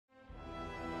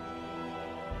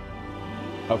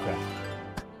Okay.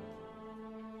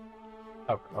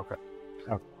 Okay. Okay.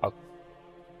 Okay.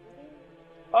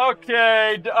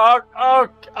 Okay.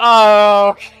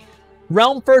 Okay.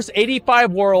 Realm First,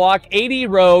 85 Warlock, 80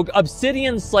 Rogue,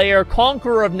 Obsidian Slayer,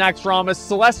 Conqueror of Naxxramas,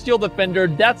 Celestial Defender,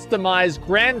 Death's Demise,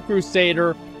 Grand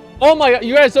Crusader. Oh my god,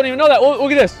 you guys don't even know that.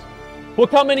 Look at this.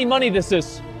 Look how many money this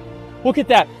is. Look at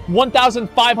that.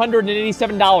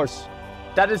 $1,587.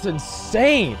 That is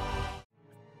insane.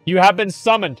 You have been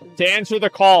summoned to answer the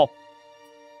call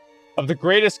of the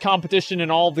greatest competition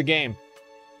in all of the game.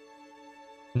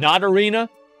 Not arena,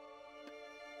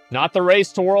 not the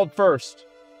race to world first,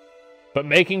 but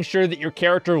making sure that your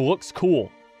character looks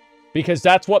cool. Because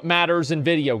that's what matters in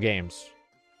video games.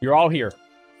 You're all here.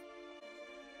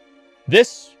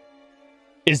 This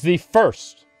is the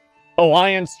first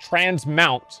Alliance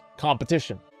Transmount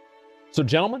competition. So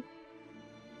gentlemen,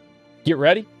 get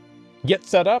ready, get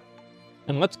set up,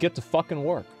 and let's get to fucking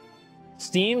work.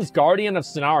 Steam's Guardian of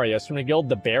Cenarius from the guild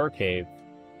The Bear Cave.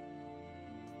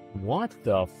 What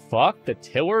the fuck? The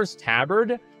Tiller's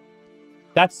Tabard?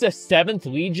 That's the 7th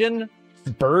Legion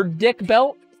bird dick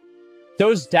belt?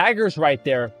 Those daggers right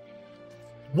there.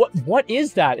 What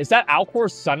is that? Is that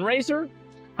Alcor's Sunraiser?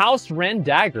 House Wren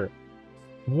dagger.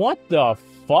 What the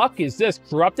fuck is this?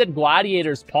 Corrupted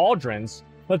Gladiator's pauldrons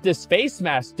with this face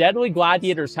mask, Deadly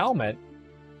Gladiator's helmet.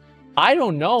 I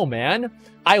don't know, man.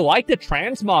 I like the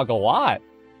transmog a lot.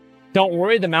 Don't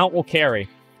worry, the mount will carry.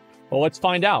 Well, let's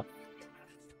find out.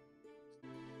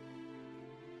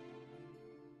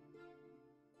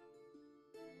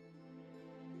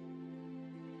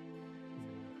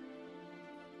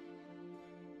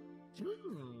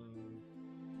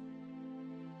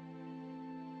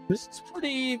 This is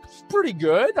pretty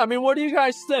good. I mean, what do you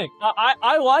guys think?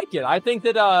 I like it. I think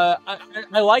that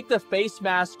I like the face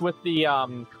mask with the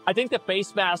I think the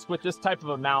face mask with this type of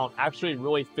a mount actually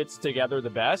really fits together the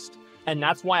best, and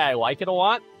that's why I like it a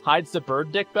lot. Hides the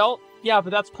bird dick belt. Yeah, but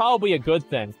that's probably a good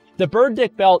thing. The bird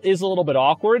dick belt is a little bit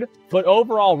awkward, but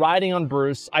overall riding on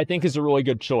Bruce I think is a really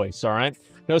good choice, all right?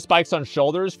 No spikes on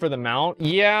shoulders for the mount.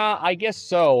 Yeah, I guess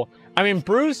so. I mean,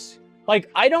 Bruce, like,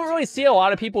 I don't really see a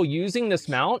lot of people using this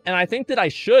mount, and I think that I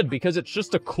should because it's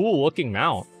just a cool-looking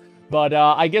mount. But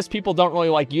I guess people don't really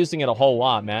like using it a whole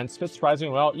lot, man. It fits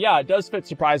surprisingly well. Yeah, it does fit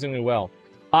surprisingly well.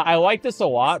 I like this a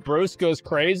lot. Bruce goes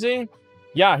crazy.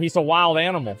 Yeah, he's a wild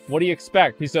animal. What do you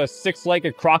expect? He's a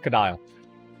 6-legged crocodile.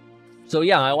 So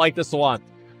yeah, I like this a lot.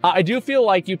 I do feel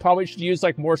like you probably should use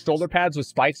like more shoulder pads with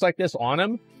spikes like this on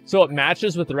him, so it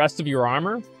matches with the rest of your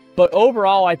armor. But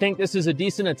overall, I think this is a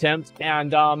decent attempt,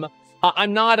 and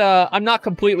I'm not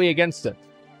completely against it.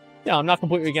 Yeah, I'm not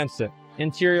completely against it.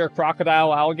 Interior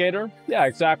crocodile alligator? Yeah,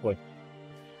 exactly.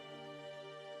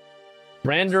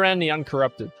 Randuran the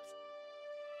Uncorrupted.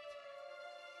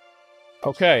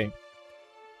 Okay.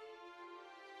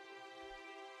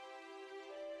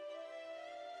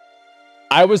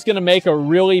 I was gonna make a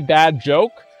really bad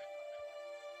joke,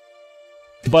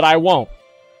 but I won't.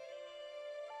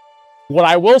 What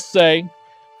I will say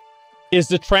is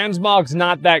the transmog's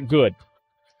not that good.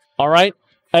 All right?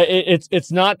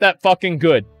 It's not that fucking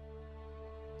good.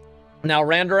 Now,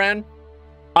 Randuran,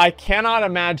 I cannot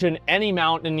imagine any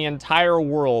mount in the entire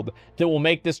world that will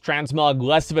make this transmog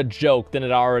less of a joke than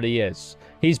it already is.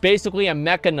 He's basically a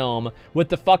mechanome with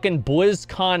the fucking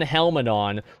BlizzCon helmet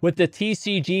on, with the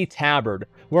TCG tabard,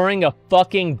 wearing a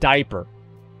fucking diaper.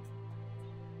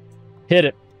 Hit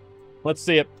it. Let's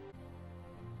see it.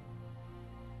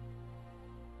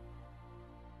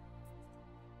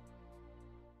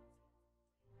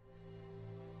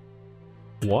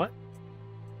 What?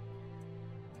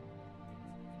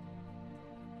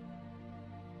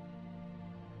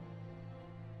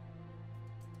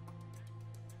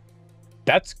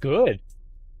 That's good.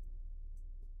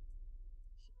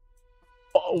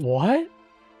 What?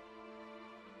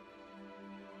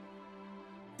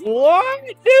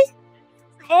 What?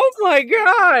 Oh my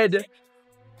god!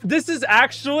 This is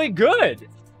actually good.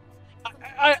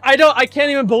 I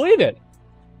can't even believe it.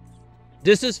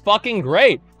 This is fucking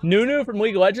great. Nunu from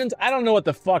League of Legends? I don't know what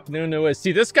the fuck Nunu is.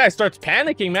 See, this guy starts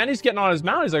panicking, man. He's getting on his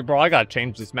mount. He's like, bro, I gotta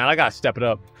change this, man. I gotta step it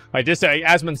up. Like, this,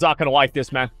 Asmon's not gonna like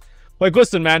this, man. Like,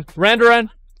 listen, man. Randuran,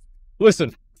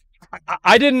 listen.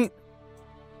 I didn't...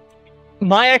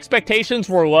 My expectations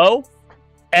were low,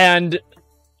 and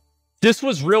this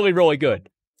was really, really good.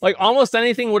 Like, almost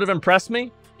anything would have impressed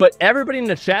me, but everybody in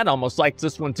the chat almost liked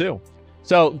this one, too.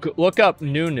 So, look up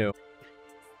Nunu.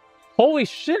 Holy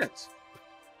shit.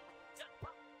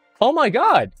 Oh my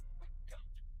god.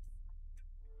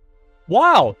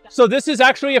 Wow. So this is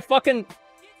actually a fucking...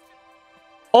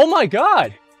 Oh my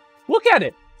god. Look at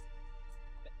it.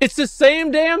 It's the same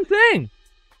damn thing.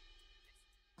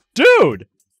 Dude,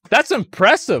 that's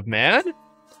impressive, man.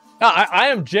 I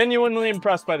am genuinely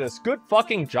impressed by this. Good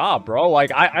fucking job, bro.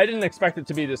 Like, I didn't expect it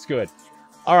to be this good.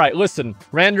 All right, listen,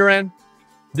 Randuran,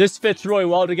 this fits really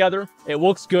well together. It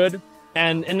looks good,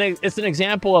 and it's an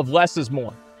example of less is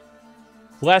more.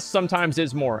 Less sometimes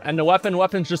is more, and the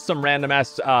weapon's just some random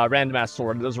ass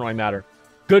sword. It doesn't really matter.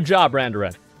 Good job,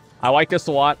 Randuran. I like this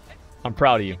a lot. I'm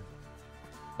proud of you.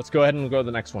 Let's go ahead and go to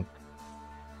the next one.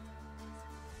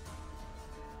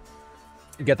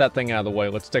 Get that thing out of the way.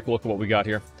 Let's take a look at what we got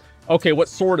here. Okay, what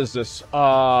sword is this?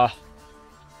 What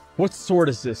sword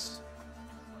is this?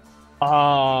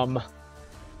 Let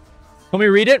me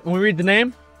read it. Let me read the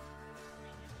name.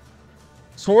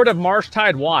 Sword of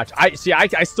Marshtide Watch. I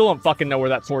still don't fucking know where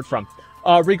that sword's from.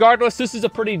 Regardless, this is a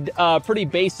pretty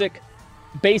basic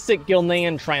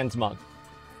Gilnean transmug.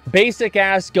 Basic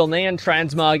ass Gilnean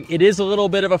transmug. It is a little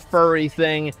bit of a furry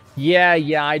thing. Yeah,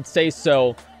 I'd say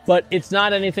so. But it's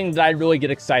not anything that I really get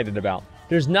excited about.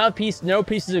 There's no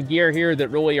pieces of gear here that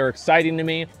really are exciting to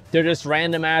me. They're just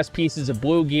random ass pieces of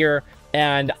blue gear.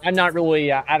 And I'm not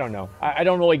really, I don't know. I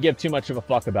don't really give too much of a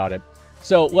fuck about it.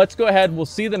 So let's go ahead. We'll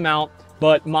see the mount.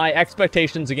 But my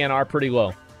expectations, again, are pretty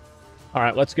low. All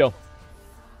right, let's go.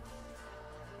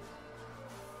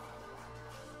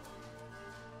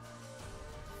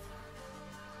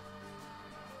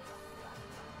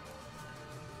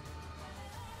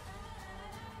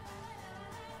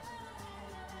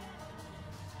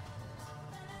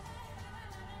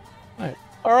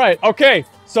 All right, okay.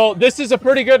 So this is a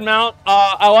pretty good mount.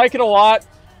 I like it a lot.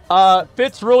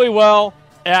 Fits really well.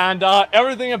 And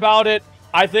everything about it,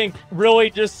 I think, really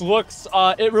just looks,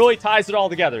 it really ties it all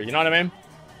together. You know what I mean?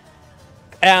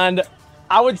 And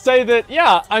I would say that,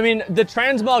 yeah, I mean, the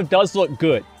transmog does look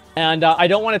good. And I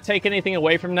don't want to take anything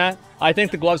away from that. I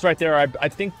think the gloves right there,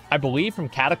 I believe from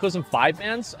Cataclysm 5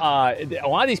 bands. A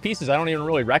lot of these pieces I don't even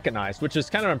really recognize, which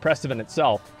is kind of impressive in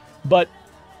itself. But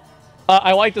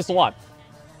I like this a lot.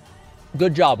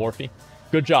 Good job, Orphe.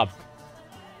 Good job.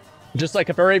 Just like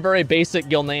a very, very basic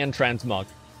Gilnean transmog.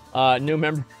 New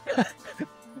member.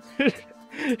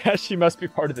 Yeah, she must be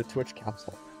part of the Twitch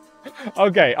council.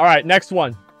 Okay, all right, next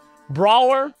one.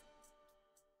 Brawler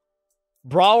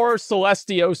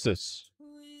Celestiosus.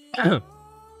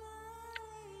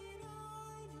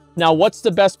 Now, what's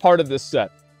the best part of this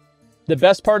set? The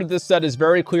best part of this set is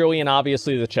very clearly and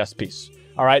obviously the chest piece.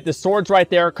 All right, the swords right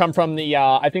there come from the,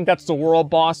 I think that's the world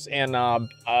boss in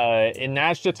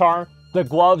Nazjatar. The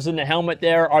gloves and the helmet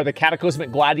there are the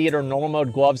Cataclysmic Gladiator normal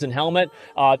mode gloves and helmet.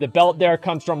 The belt there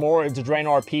comes from Warlords of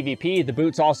Draenor PvP. The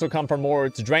boots also come from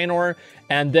Warlords of Draenor.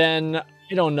 And then,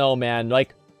 I don't know, man.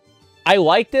 Like, I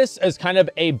like this as kind of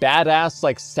a badass,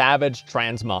 like, savage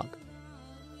transmog.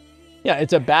 Yeah,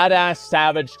 it's a badass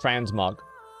savage transmog.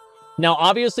 Now,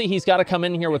 obviously, he's got to come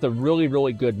in here with a really,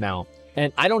 really good mount.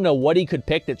 And I don't know what he could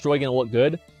pick that's really going to look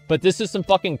good. But this is some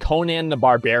fucking Conan the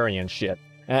Barbarian shit.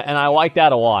 And I like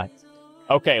that a lot.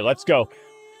 Okay, let's go.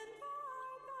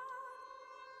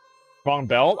 Wrong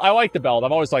belt? I like the belt.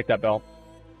 I've always liked that belt.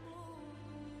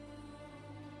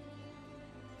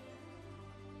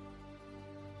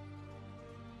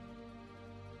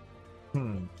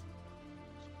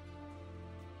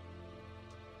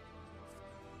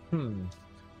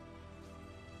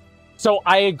 So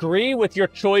I agree with your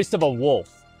choice of a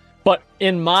wolf. But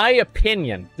in my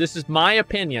opinion, this is my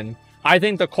opinion, I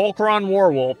think the Kolkaron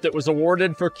Warwolf that was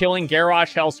awarded for killing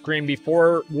Garrosh Hellscream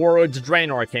before Warlords of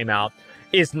Draenor came out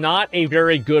is not a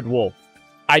very good wolf.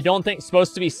 I don't think it's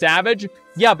supposed to be savage.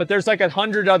 Yeah, but there's like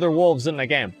 100 other wolves in the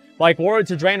game. Like Warlords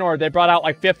of Draenor, they brought out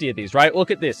like 50 of these, right? Look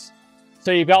at this.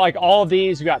 So you've got like all of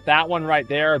these. You got that one right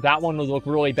there. That one would look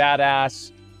really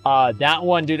badass. That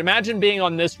one, dude, imagine being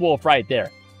on this wolf right there.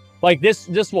 Like this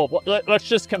wolf. Let's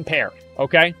just compare,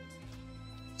 okay?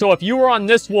 So if you were on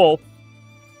this wolf,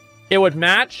 it would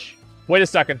match. Wait a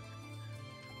second.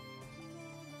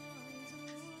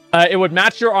 It would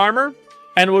match your armor,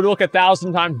 and it would look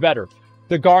 1,000 times better.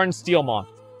 The Garn Steel Moth.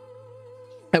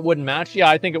 It wouldn't match. Yeah,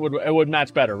 I think it would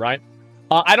match better, right?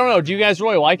 I don't know. Do you guys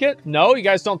really like it? No, you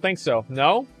guys don't think so.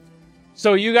 No.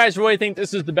 So you guys really think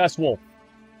this is the best wolf?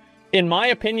 In my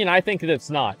opinion, I think that it's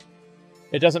not.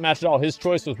 It doesn't match at all. His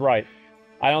choice was right.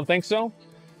 I don't think so.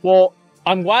 Well,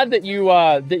 I'm glad that you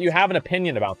have an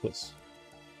opinion about this.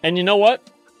 And you know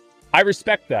what? I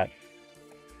respect that.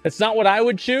 It's not what I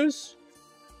would choose,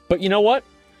 but you know what?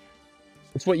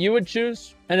 It's what you would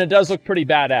choose, and it does look pretty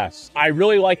badass. I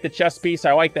really like the chest piece.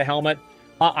 I like the helmet.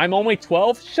 I'm only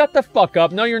 12? Shut the fuck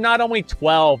up. No, you're not only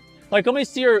 12. Like, let me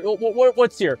see your...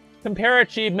 What's here? Compare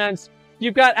achievements.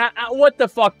 You've got... what the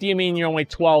fuck do you mean you're only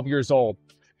 12 years old?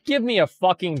 Give me a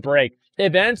fucking break.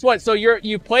 Events? What? So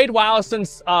you played WoW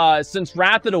since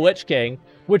Wrath of the Lich King,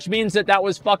 which means that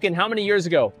was fucking how many years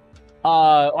ago?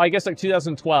 I guess like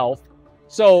 2012.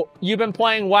 So you've been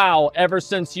playing WoW ever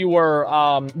since you were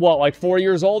what, like 4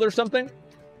 years old or something?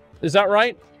 Is that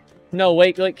right? No,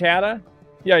 late Cata?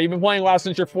 Yeah, you've been playing WoW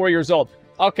since you're 4 years old.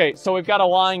 Okay, so we've got a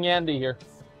lying Andy here.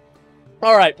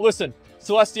 All right, listen,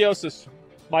 Celestiosis.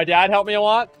 My dad helped me a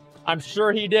lot. I'm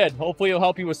sure he did. Hopefully he'll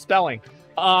help you with spelling.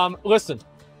 Listen.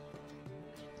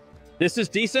 This is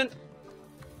decent.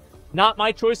 Not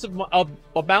my choice of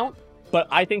mount, but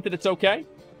I think that it's okay.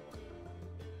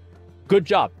 Good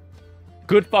job.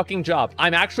 Good fucking job.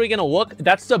 I'm actually gonna look.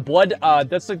 That's the blood,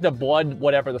 that's like the blood,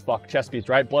 whatever the fuck, chest piece,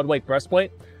 right? Bloodweight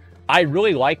breastplate. I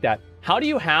really like that. How do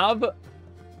you have...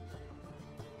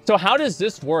 So how does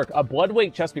this work? A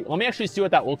bloodweight chest piece. Let me actually see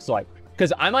what that looks like.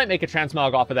 Because I might make a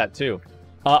transmog off of that too.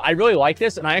 I really like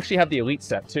this, and I actually have the elite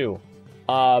set too.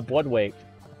 Bloodweight.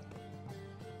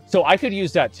 So I could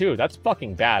use that too. That's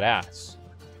fucking badass.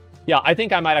 Yeah, I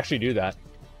think I might actually do that.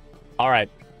 All right.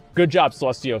 Good job,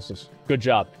 Celestiosis. Good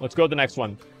job. Let's go to the next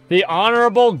one. The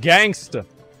Honorable Gangster.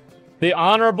 The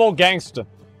Honorable Gangster.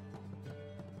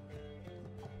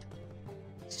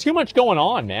 It's too much going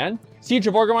on, man. Siege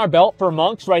of Orgrimmar belt for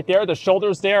monks right there. The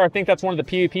shoulders there, I think that's one of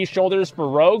the PvP shoulders for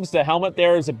rogues. The helmet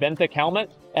there is a benthic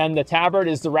helmet. And the tabard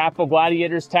is the Wrathful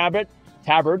Gladiator's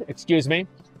tabard, excuse me.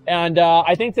 And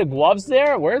I think the gloves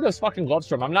there, where are those fucking gloves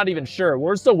from? I'm not even sure.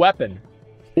 Where's the weapon?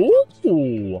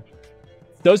 Ooh.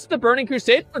 Those are the Burning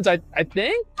Crusade ones, I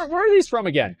think. Where are these from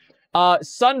again?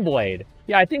 Sunblade.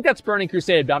 Yeah, I think that's Burning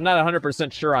Crusade, but I'm not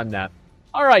 100% sure on that.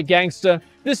 All right, gangsta.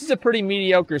 This is a pretty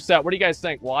mediocre set. What do you guys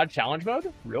think? WoD Challenge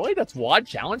Mode? Really? That's WoD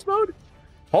Challenge Mode?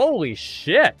 Holy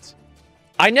shit.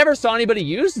 I never saw anybody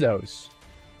use those.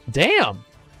 Damn.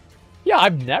 Yeah,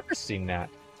 I've never seen that.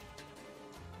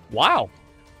 Wow.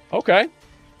 Okay.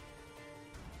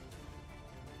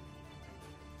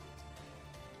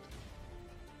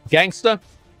 Gangsta.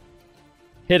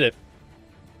 Hit it.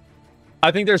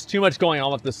 I think there's too much going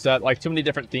on with this set. Like, too many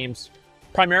different themes.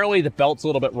 Primarily, the belt's a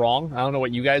little bit wrong. I don't know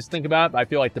what you guys think about it, but I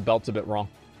feel like the belt's a bit wrong.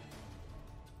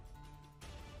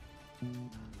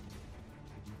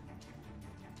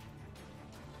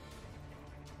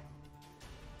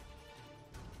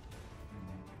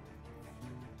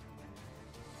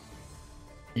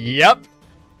 Yep.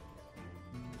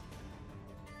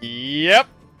 Yep.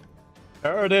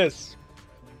 There it is.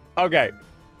 Okay.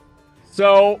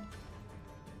 So,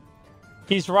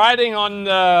 he's riding on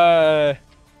the...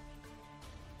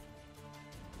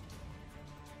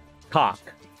 cock.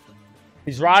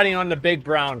 He's riding on the big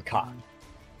brown cock.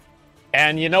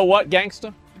 And you know what,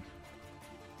 gangsta?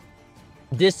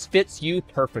 This fits you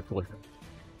perfectly.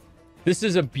 This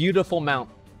is a beautiful mount.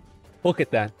 Look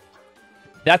at that.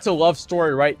 That's a love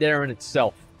story right there in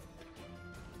itself.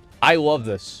 I love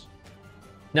this.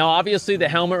 Now, obviously, the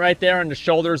helmet right there and the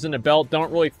shoulders and the belt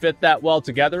don't really fit that well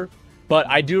together. But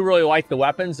I do really like the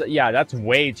weapons. Yeah, that's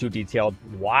way too detailed.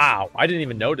 Wow. I didn't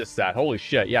even notice that. Holy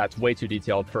shit. Yeah, it's way too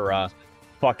detailed for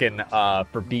for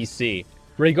BC.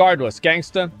 Regardless,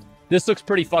 gangsta, this looks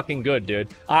pretty fucking good, dude.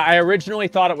 I originally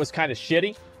thought it was kind of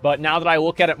shitty. But now that I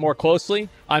look at it more closely,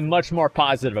 I'm much more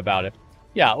positive about it.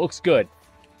 Yeah, it looks good.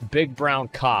 Big brown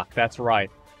cock. That's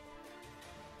right.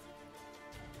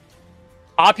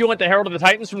 Opulent, the Herald of the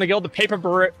Titans from the Guild of Paper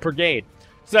Brigade.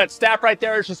 So that staff right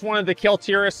there is just one of the Kill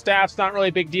Tyrus staffs. Not really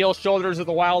a big deal. Shoulders of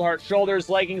the Wildheart shoulders.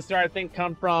 Leggings there, I think,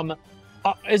 come from...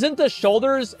 isn't the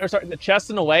shoulders... Or sorry, the chest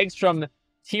and the legs from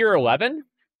tier 11?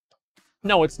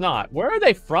 No, it's not. Where are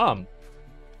they from?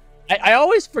 I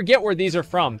always forget where these are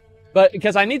from. But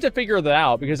because I need to figure that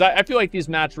out. Because I feel like these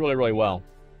match really, really well.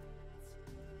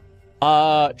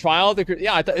 Trial of the...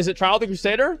 Yeah, is it Trial of the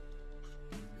Crusader?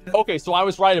 Okay, so I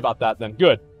was right about that then.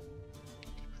 Good.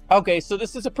 Okay, so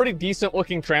this is a pretty decent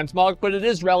looking transmog, but it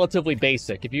is relatively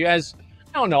basic. If you guys...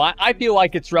 I don't know. I feel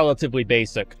like it's relatively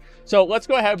basic. So let's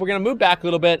go ahead. We're going to move back a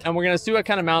little bit, and we're going to see what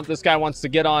kind of mount this guy wants to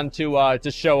get on to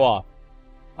show off.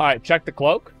 All right, check the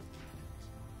cloak.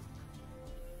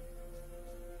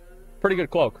 Pretty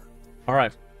good cloak. All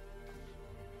right.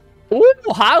 Ooh,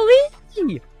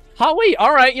 Holly! Holly,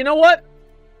 all right, you know what?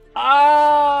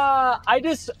 I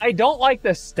don't like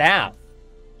the staff.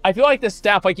 I feel like the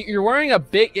staff, like, you're wearing a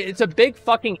big, it's a big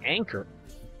fucking anchor.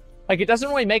 Like, it doesn't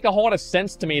really make a whole lot of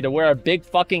sense to me to wear a big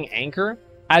fucking anchor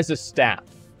as a staff.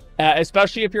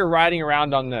 Especially if you're riding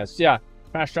around on this. Yeah,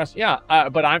 trash.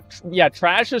 Yeah,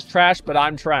 trash is trash, but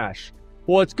I'm trash.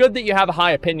 Well, it's good that you have a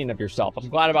high opinion of yourself. I'm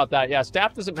glad about that. Yeah,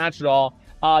 staff doesn't match at all.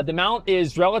 The mount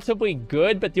is relatively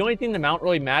good, but the only thing the mount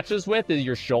really matches with is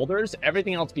your shoulders.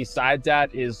 Everything else besides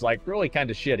that is, like, really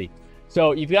kind of shitty.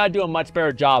 So you've got to do a much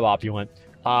better job, Opulent.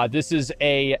 This is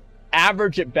a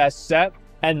average at best set,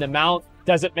 and the mount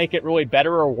doesn't make it really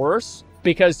better or worse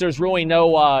because there's really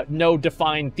no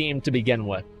defined theme to begin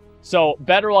with. So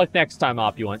better luck next time,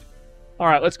 Opulent. All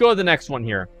right, let's go to the next one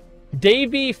here.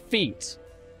 Davy Feet,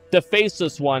 the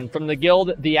faceless one from the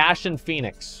guild, the Ashen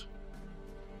Phoenix.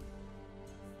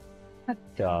 What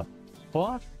the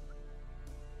fuck?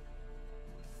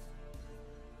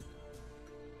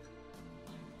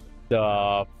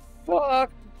 The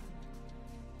fuck?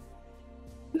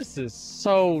 This is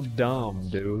so dumb,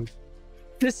 dude.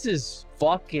 This is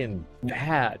fucking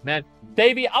bad, man.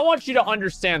 Davey, I want you to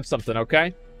understand something,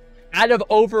 okay? Out of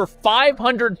over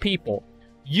 500 people,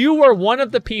 you were one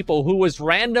of the people who was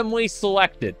randomly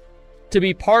selected to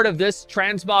be part of this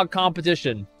transmog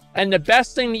competition. And the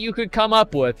best thing that you could come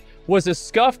up with was a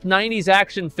scuffed 90s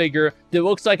action figure that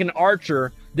looks like an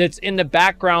archer that's in the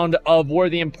background of where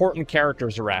the important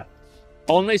characters are at.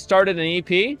 Only started an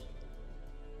EP?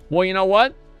 Well, you know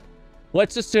what?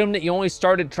 Let's assume that you only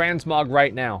started transmog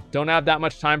right now. Don't have that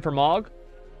much time for Mog?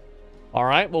 All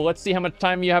right, well, let's see how much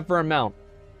time you have for a mount.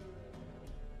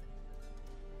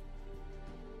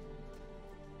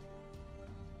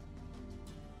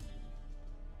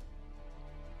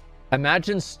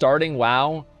 Imagine starting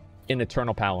WoW in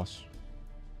Eternal Palace.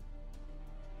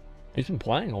 He's been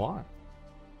playing a lot.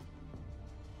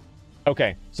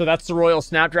 Okay, so that's the Royal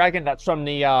Snapdragon. That's from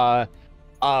the,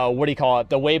 what do you call it?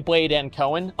 The Wayblade and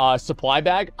Cohen supply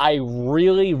bag. I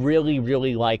really, really,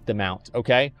 really like the mount,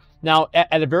 okay? Now,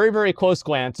 at a very, very close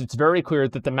glance, it's very clear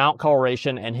that the mount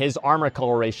coloration and his armor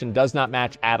coloration does not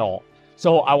match at all.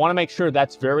 So I want to make sure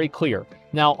that's very clear.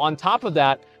 Now, on top of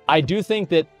that, I do think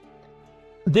that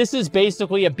this is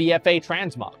basically a BFA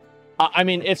transmog. I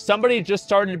mean, if somebody just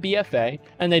started BFA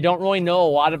and they don't really know a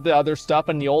lot of the other stuff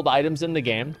and the old items in the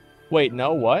game. Wait,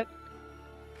 no, what?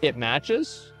 It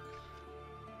matches?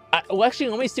 Well, actually,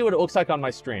 let me see what it looks like on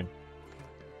my stream.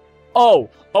 Oh,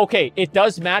 okay. It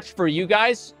does match for you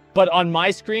guys, but on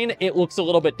my screen, it looks a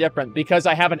little bit different because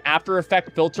I have an After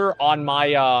Effect filter on my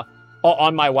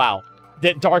WoW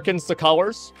that darkens the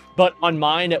colors. But on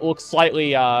mine, it looks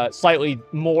slightly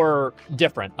more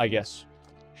different, I guess.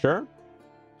 Sure?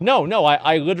 No,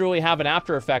 I literally have an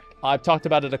After Effect. I've talked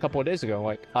about it a couple of days ago.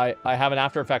 Like, I have an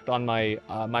After Effect on my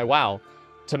my WoW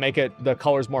to make the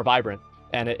colors more vibrant,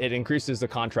 and it increases the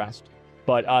contrast.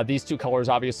 But these two colors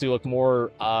obviously look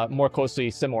more closely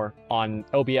similar on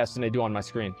OBS than they do on my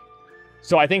screen.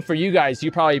 So I think for you guys,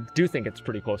 you probably do think it's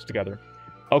pretty close together.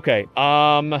 Okay,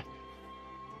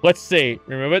 let's see.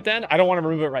 Remove it then? I don't want to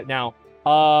remove it right now.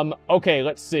 Okay,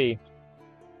 let's see.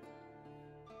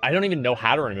 I don't even know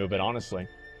how to remove it, honestly.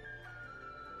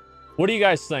 What do you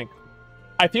guys think?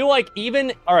 I feel like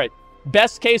even... Alright,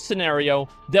 best case scenario,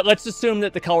 that let's assume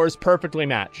that the colors perfectly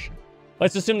match.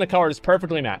 Let's assume the colors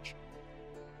perfectly match.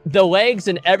 The legs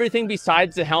and everything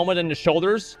besides the helmet and the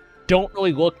shoulders don't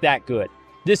really look that good.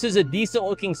 This is a decent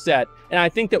looking set, and I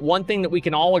think that one thing that we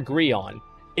can all agree on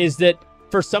is that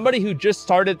for somebody who just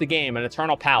started the game in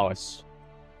Eternal Palace,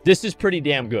 this is pretty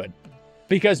damn good.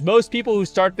 Because most people who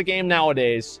start the game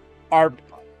nowadays are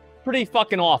pretty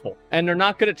fucking awful, and they're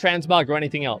not good at transmog or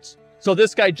anything else. So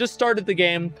this guy just started the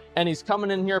game, and he's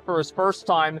coming in here for his first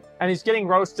time, and he's getting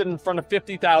roasted in front of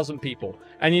 50,000 people.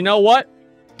 And you know what?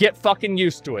 Get fucking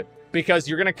used to it, because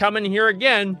you're going to come in here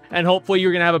again, and hopefully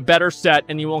you're going to have a better set,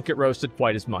 and you won't get roasted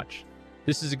quite as much.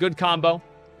 This is a good combo,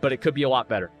 but it could be a lot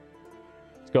better.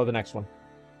 Let's go to the next one.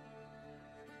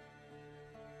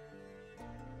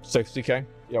 60k?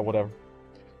 Yeah, whatever.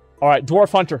 All right,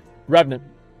 Dwarf Hunter, Revenant.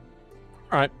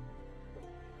 All right.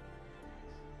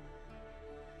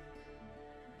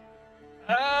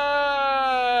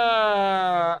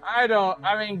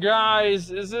 I mean,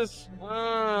 guys, is this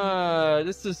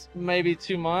is maybe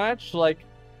too much? Like,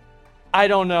 I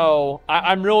don't know.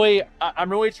 I'm really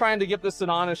trying to give this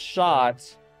an honest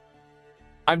shot.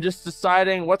 I'm just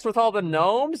deciding what's with all the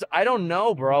gnomes. I don't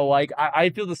know, bro. Like,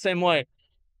 I feel the same way.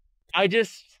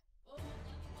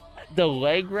 The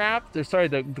leg wrap,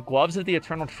 the gloves of the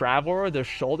Eternal Traveler, the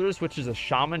shoulders, which is a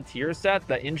Shaman tier set,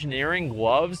 the engineering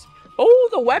gloves. Oh,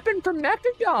 the weapon from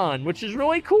Mechagon, which is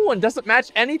really cool and doesn't match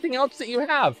anything else that you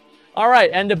have. All right,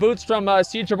 and the boots from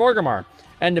Siege of Orgrimmar.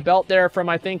 And the belt there from,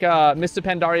 I think, Mist of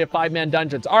Pandaria 5-man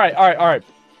dungeons. All right.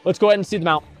 Let's go ahead and see the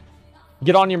mount.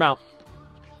 Get on your mount.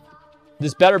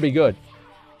 This better be good.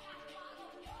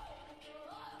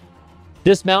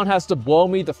 This mount has to blow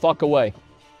me the fuck away.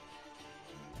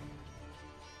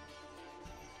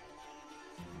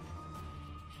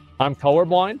 I'm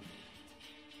colorblind?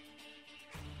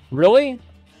 Really?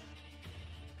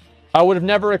 I would have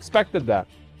never expected that.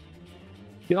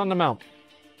 Get on the mount.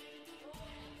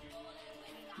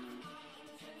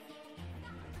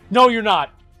 No, you're not.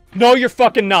 No, you're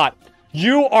fucking not.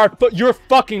 You're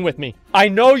fucking with me. I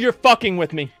know you're fucking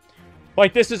with me.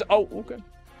 Like, this is... Oh, okay.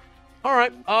 All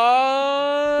right.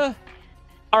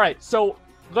 All right, so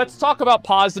let's talk about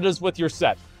positives with your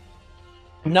set.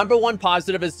 Number one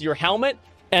positive is your helmet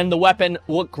and the weapon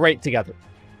look great together.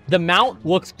 The mount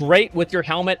looks great with your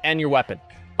helmet and your weapon.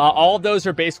 All of those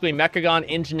are basically Mechagon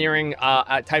engineering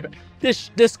type.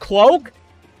 This cloak?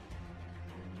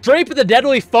 Drape of the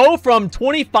Deadly Foe from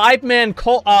 25-man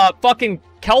fucking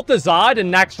Kel'Thuzad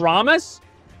and Naxxramas?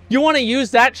 You want to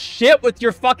use that shit with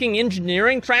your fucking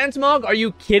engineering transmog? Are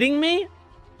you kidding me?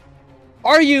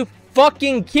 Are you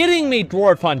fucking kidding me,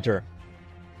 Dwarf Hunter?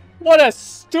 What a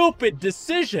stupid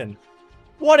decision.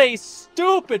 What a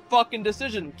stupid fucking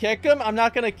decision. Kick him? I'm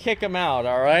not going to kick him out,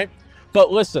 all right?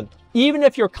 But listen, even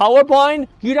if you're colorblind,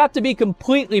 you'd have to be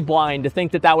completely blind to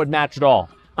think that that would match at all.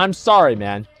 I'm sorry,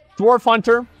 man. Dwarf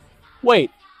Hunter?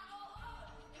 Wait.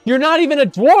 You're not even a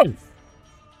dwarf.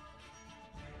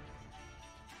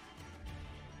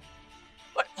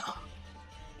 What?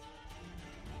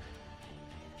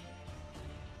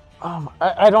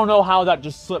 I don't know how that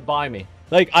just slipped by me.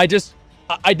 Like, I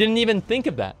didn't even think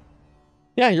of that.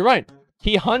 Yeah, you're right.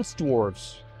 He hunts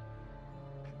dwarves.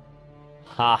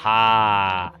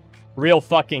 Haha. Real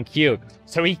fucking cute.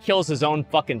 So he kills his own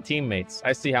fucking teammates.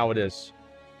 I see how it is.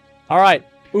 All right.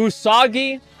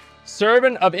 Usagi,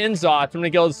 servant of Inzoth from the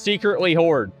guild Secretly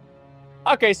Horde.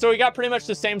 Okay, so we got pretty much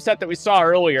the same set that we saw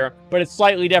earlier, but it's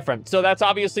slightly different. So that's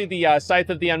obviously the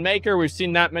Scythe of the Unmaker. We've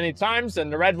seen that many times.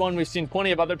 And the red one, we've seen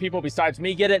plenty of other people besides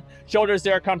me get it. Shoulders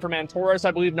there come from Antorus,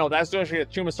 I believe. No, that's actually the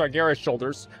Tomb of Sargeras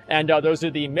shoulders. And those are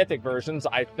the mythic versions,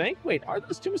 I think. Wait, are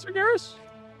those Tomb of Sargeras?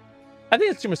 I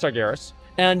think it's Tomb of Sargeras.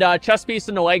 And chest piece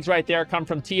and the legs right there come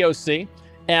from TOC.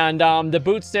 And the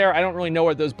boots there, I don't really know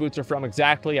where those boots are from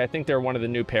exactly. I think they're one of the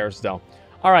new pairs, though.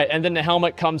 All right, and then the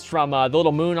helmet comes from, the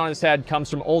little moon on his head comes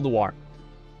from Ulduar.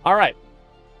 All right.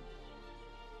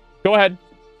 Go ahead.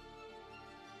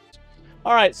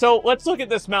 All right, so let's look at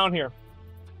this mount here.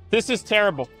 This is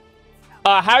terrible.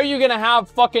 How are you going to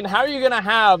have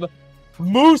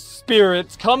moose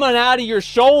spirits coming out of your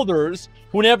shoulders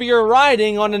whenever you're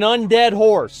riding on an undead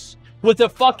horse with a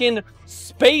fucking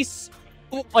space,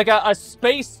 like a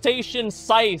space station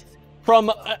scythe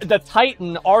from the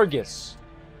Titan Argus?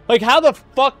 Like, how the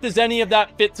fuck does any of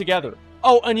that fit together?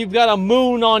 Oh, and you've got a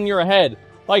moon on your head.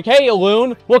 Like, hey,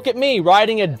 Alloon, look at me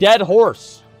riding a dead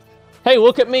horse. Hey,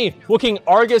 look at me, looking at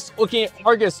Argus,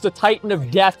 the Titan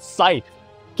of Death scythe.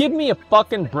 Give me a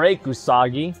fucking break,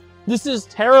 Usagi. This is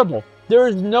terrible. There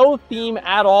is no theme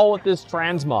at all with this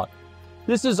transmog.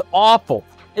 This is awful.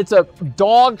 It's a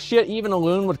dog shit. Even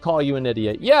Alloon would call you an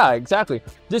idiot. Yeah, exactly.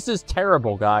 This is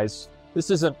terrible, guys. This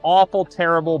is an awful,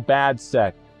 terrible, bad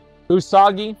set.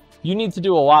 Usagi, you need to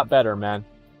do a lot better, man.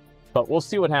 But we'll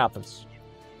see what happens.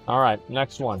 All right,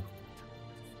 next one.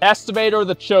 Estivator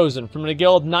the Chosen from the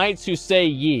guild Knights Who Say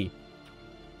Ye.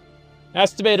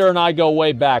 Estivator and I go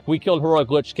way back. We killed Heroic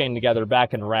Lich King together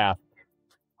back in Wrath.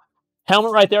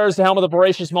 Helmet right there is the helmet of the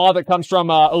Voracious Maw that comes from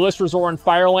Illustrator and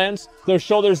Firelands. Those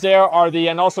shoulders there are the,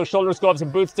 and also shoulders, gloves,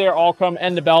 and boots there all come,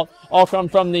 and the belt, all come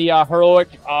from the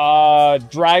Heroic Nighthold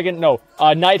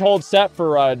set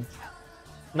for...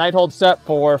 Nighthold set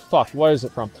for, fuck, what is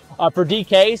it from? For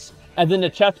DKs, and then the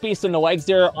chest piece and the legs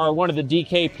there are one of the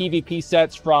DK PvP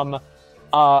sets from,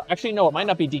 actually, no, it might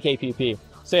not be DK PvP.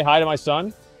 Say hi to my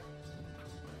son.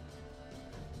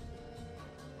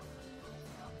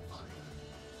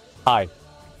 Hi.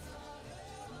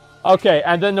 Okay,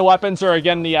 and then the weapons are,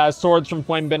 again, the swords from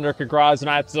Flamebender Kagraz, and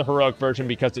that's the heroic version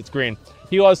because it's green.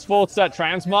 He was full set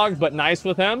transmog, but nice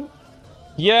with him.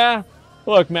 Yeah.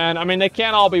 Look, man, I mean, they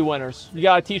can't all be winners. You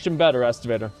gotta teach them better,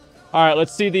 Estivator. All right,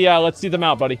 let's see the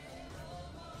mount, buddy.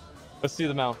 Let's see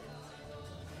the mount.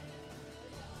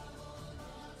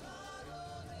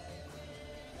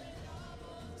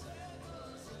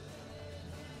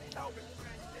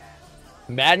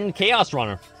 Madden Chaos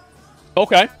Runner.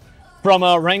 Okay. From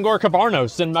Rangor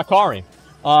Kavarnos and Makari.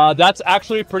 That's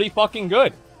actually pretty fucking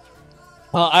good.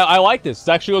 I like this.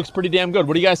 It actually looks pretty damn good.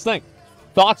 What do you guys think?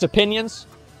 Thoughts, opinions?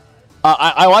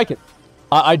 I like it.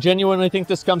 I genuinely think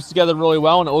this comes together really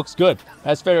well, and it looks good.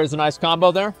 Estivator is a nice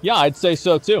combo there. Yeah, I'd say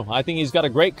so, too. I think he's got a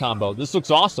great combo. This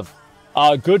looks awesome.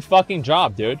 Good fucking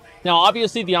job, dude. Now,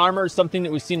 obviously, the armor is something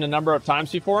that we've seen a number of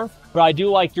times before, but I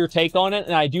do like your take on it,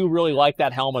 and I do really like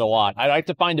that helmet a lot. I'd like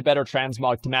to find a better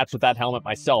transmog to match with that helmet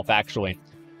myself, actually.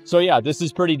 So, yeah, this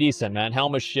is pretty decent, man.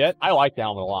 Helmet shit. I like the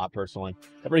helmet a lot, personally.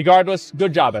 But regardless,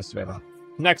 good job, Estivator.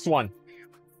 Next one.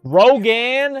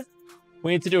 Rogan.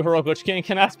 We need to do Heroic Lich King,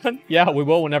 Aspen? Yeah, we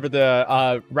will whenever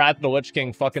the Wrath of the Lich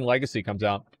King fucking Legacy comes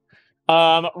out.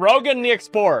 Rogan the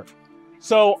Explorer.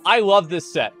 So I love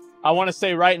this set. I want to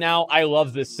say right now, I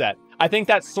love this set. I think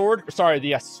that sword, sorry,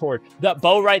 the sword, that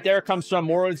bow right there comes from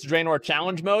Morrowind Draenor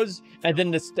challenge modes. And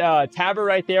then this tabard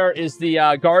right there is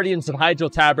the Guardians of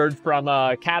Hyjal tabard from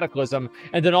Cataclysm.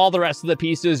 And then all the rest of the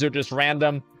pieces are just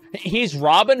random. He's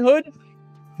Robin Hood,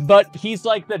 but he's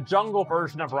like the jungle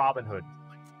version of Robin Hood.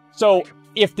 So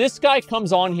if this guy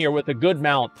comes on here with a good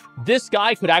mount, this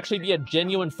guy could actually be a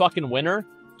genuine fucking winner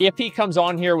if he comes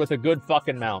on here with a good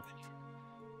fucking mount.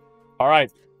 All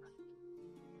right.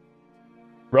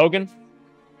 Rogan.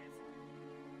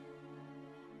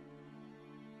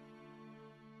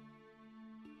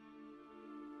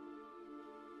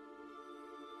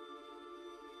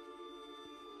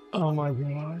 Oh my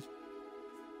god.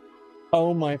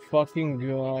 Oh my fucking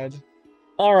god.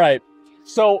 All right.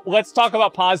 So let's talk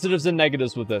about positives and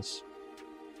negatives with this.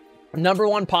 Number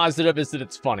one positive is that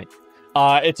it's funny.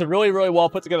 It's a really, really well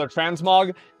put together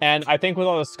transmog, and I think with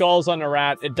all the skulls on the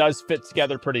rat, it does fit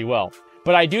together pretty well.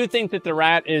 But I do think that the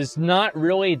rat is not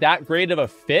really that great of a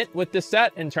fit with the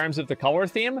set in terms of the color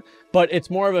theme, but it's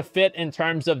more of a fit in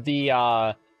terms of the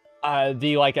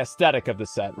like aesthetic of the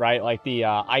set, right? Like the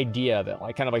idea of it,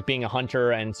 like kind of like being a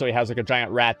hunter, and so he has like a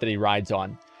giant rat that he rides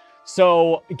on.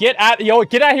 So get out of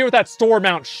here with that store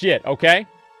mount shit, okay?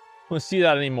 Let's see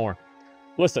that anymore.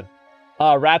 Listen,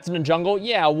 rats in the jungle,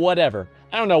 yeah, whatever.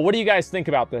 I don't know. What do you guys think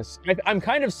about this? I'm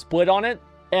kind of split on it,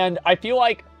 and I feel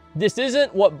like this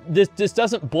isn't what this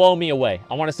doesn't blow me away.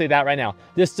 I want to say that right now.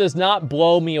 This does not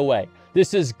blow me away.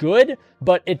 This is good,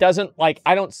 but it doesn't, like,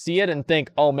 I don't see it and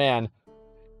think, oh man,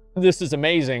 this is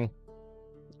amazing.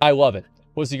 I love it.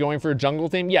 Was he going for a jungle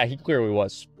theme? Yeah, he clearly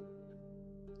was.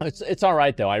 It's all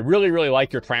right though. I really, really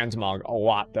like your transmog a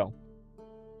lot though.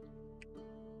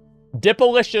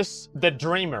 Dipalicious the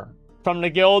Dreamer from the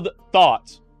guild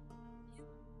Thought.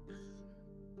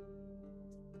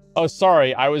 Oh,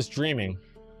 sorry, I was dreaming.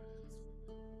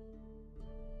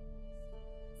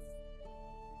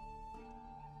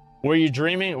 Were you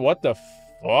dreaming? What the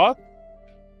fuck?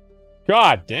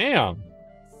 God damn.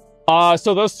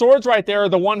 So those swords right there are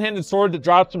the one-handed sword that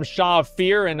drops from Shaw of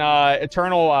Fear and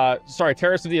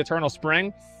Terrace of the Eternal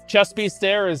Spring. Chest piece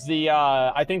there is the,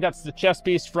 I think that's the chest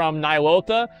piece from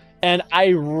Nilotha. And I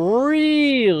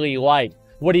really like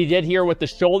what he did here with the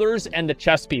shoulders and the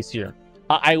chest piece here.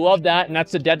 I love that, and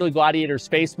that's the Deadly Gladiator's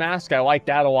face mask. I like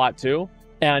that a lot too.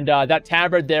 And that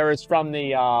tabard there is from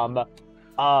the,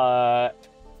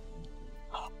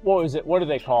 what was it? What are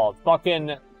they called?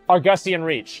 Fucking Argusian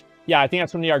Reach. Yeah, I think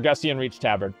that's from the Argusian Reach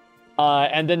tabard.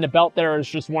 And then the belt there is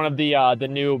just one of the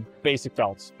new basic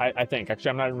belts, I think. Actually,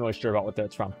 I'm not even really sure about what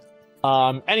that's from.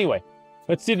 Anyway,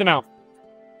 let's see the mount.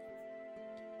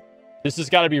 This has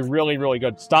got to be really, really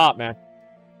good. Stop, man.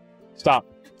 Stop.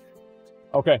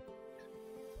 Okay.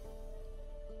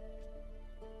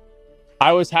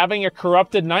 I was having a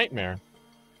corrupted nightmare.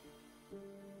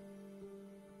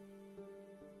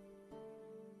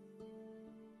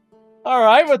 All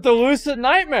right, with the lucid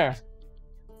nightmare.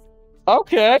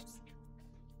 Okay.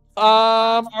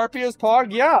 RPS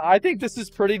Pog, yeah, I think this is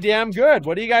pretty damn good.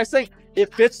 What do you guys think?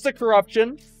 It fits the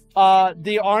corruption.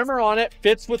 The armor on it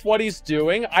fits with what he's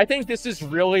doing. I think this is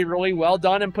really, really well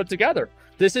done and put together.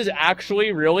 This is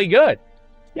actually really good.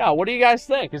 Yeah, what do you guys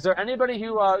think? Is there anybody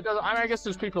who, I mean, I guess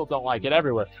there's people who don't like it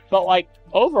everywhere. But, like,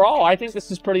 overall, I think this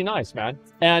is pretty nice, man.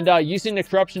 And using the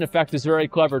corruption effect is very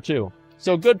clever, too.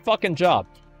 So, good fucking job.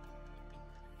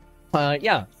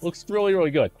 Yeah, looks really,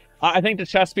 really good. I think the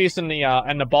chest piece and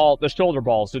the shoulder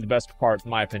balls are the best part, in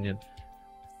my opinion.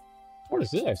 What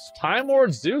is this? Time Lord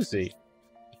Zuzi.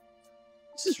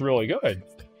 This is really good.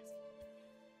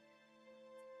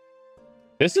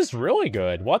 This is really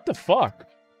good. What the fuck?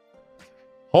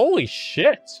 Holy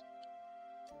shit.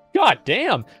 God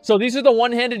damn. So these are the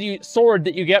one-handed sword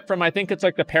that you get from, I think it's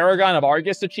like the Paragon of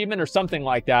Argus achievement or something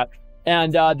like that.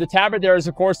 And the tabard there is,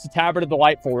 of course, the tabard of the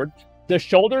Lightforward. The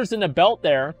shoulders and the belt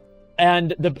there,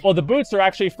 and the boots are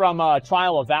actually from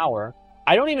Trial of Valor.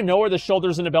 I don't even know where the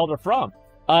shoulders and the belt are from.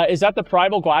 Is that the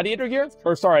Primal Gladiator gear?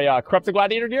 Or sorry, Corrupted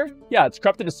Gladiator gear? Yeah, it's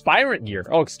Corrupted Aspirant gear.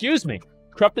 Oh, excuse me.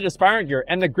 Corrupted Aspirant gear.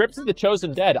 And the Grips of the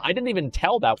Chosen Dead. I didn't even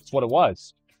tell that was what it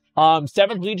was.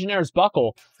 7th Legionnaire's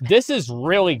Buckle. This is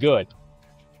really good.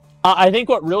 I think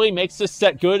what really makes this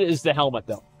set good is the helmet,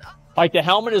 though. Like, the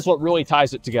helmet is what really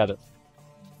ties it together.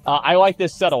 I like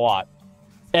this set a lot.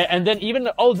 And then even,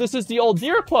 oh, this is the old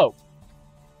deer cloak.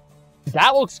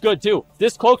 That looks good, too.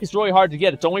 This cloak is really hard to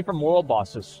get. It's only from world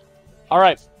bosses. All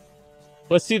right.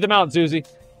 Let's see the mount, Zuzi.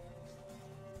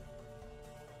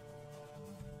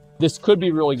 This could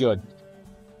be really good.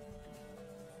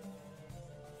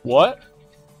 What?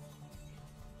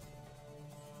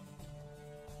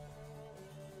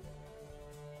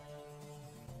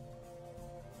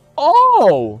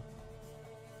 No!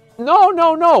 No,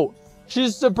 no, no!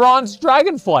 She's the bronze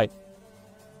dragonflight.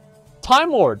 Time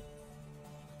Lord.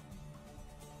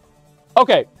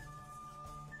 Okay.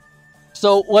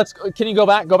 So let's, can you go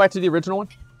back to the original one?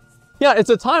 Yeah, it's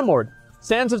a Time Lord.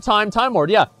 Sands of Time, Time Lord,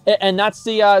 yeah. And that's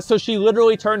the, so she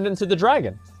literally turned into the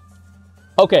dragon.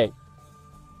 Okay.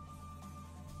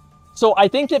 So I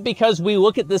think that because we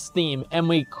look at this theme and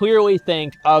we clearly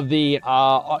think of the,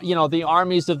 you know, the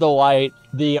armies of the light,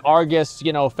 the Argus,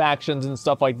 you know, factions and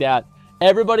stuff like that,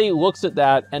 everybody looks at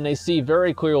that and they see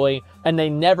very clearly, and they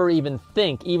never even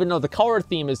think, even though the color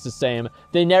theme is the same,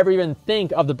 they never even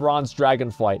think of the bronze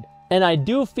dragonflight. And I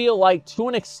do feel like, to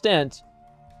an extent,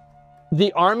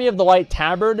 the Army of the Light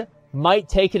tabard might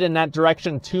take it in that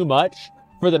direction too much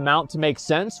for the mount to make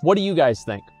sense. What do you guys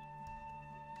think?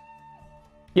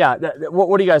 Yeah,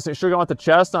 what do you guys think? Should we go with the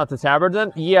chest, not the tabard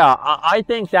then? Yeah, I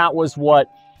think that's what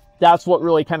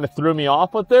really kind of threw me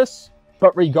off with this.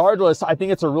 But regardless, I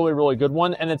think it's a really, really good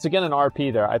one. And it's, again, an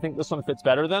RP there. I think this one fits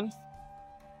better then.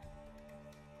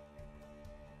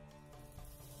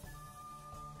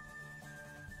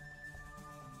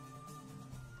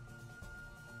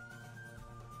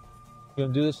 You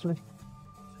gonna do this to me?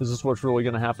 Is this what's really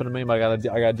gonna happen to me? I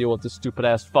gotta deal with this stupid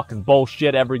ass fucking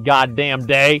bullshit every goddamn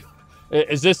day.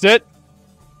 Is this it?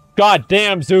 God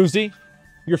damn, Zuzi.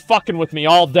 You're fucking with me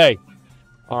all day.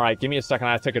 Alright, give me a second.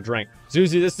 I have to take a drink.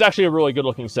 Zuzi, this is actually a really good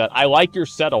looking set. I like your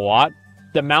set a lot.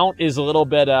 The mount is a little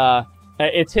bit,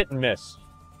 it's hit and miss.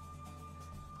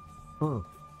 Alright,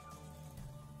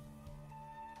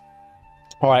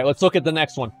 let's look at the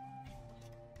next one.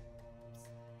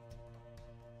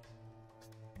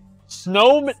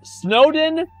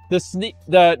 Snowden,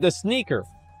 the sneaker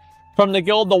from the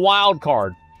guild, the wild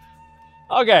card.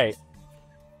 Okay.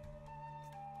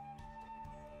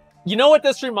 You know what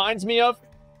this reminds me of?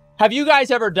 Have you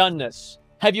guys ever done this?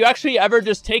 Have you actually ever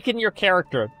just taken your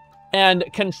character and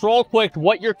control-clicked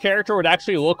what your character would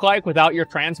actually look like without your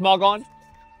transmog on?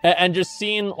 And just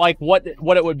seen, like, what it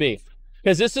would be?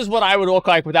 Because this is what I would look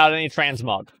like without any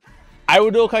transmog. I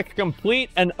would look like a complete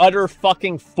and utter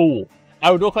fucking fool.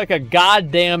 I would look like a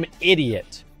goddamn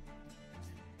idiot.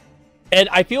 And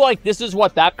I feel like this is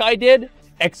what that guy did,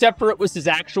 except for it was his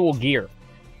actual gear.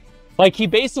 Like, he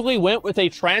basically went with a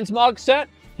transmog set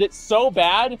that's so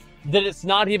bad that it's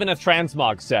not even a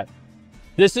transmog set.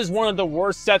 This is one of the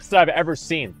worst sets that I've ever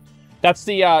seen. That's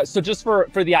the, so just for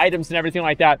the items and everything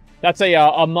like that, that's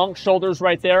a monk shoulders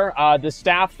right there. The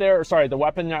staff there, sorry, the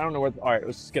weapon, I don't know where, all right,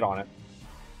 let's just get on it.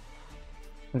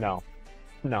 No.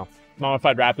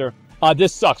 Mummified raptor.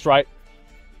 This sucks, right?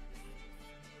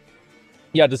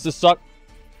 Yeah, does this suck?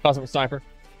 Cosmic Sniper.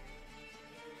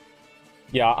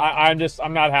 Yeah,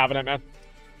 I'm not having it, man.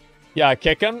 Yeah,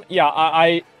 kick him? Yeah,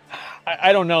 I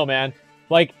don't know, man.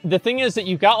 Like, the thing is that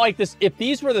you've got, like, this, if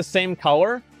these were the same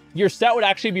color, your set would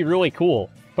actually be really cool.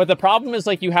 But the problem is,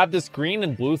 like, you have this green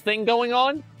and blue thing going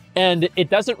on, and it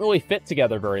doesn't really fit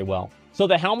together very well. So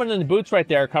the helmet and the boots right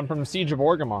there come from Siege of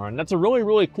Orgrimmar, and that's a really,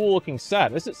 really cool looking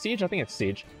set. Is it Siege? I think it's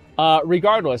Siege.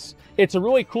 Regardless, it's a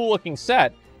really cool looking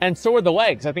set, and so are the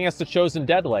legs. I think that's the Chosen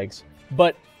Dead legs.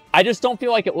 But I just don't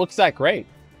feel like it looks that great.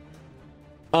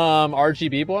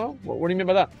 RGB blow? What do you mean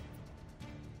by that?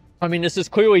 I mean, this is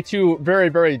clearly two very,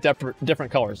 very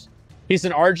different colors. He's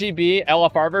an RGB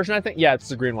LFR version, I think. Yeah, it's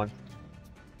the green one.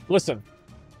 Listen,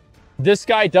 this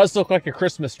guy does look like a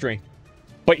Christmas tree.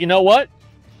 But you know what?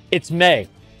 It's May.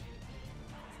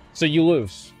 So you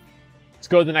lose. Let's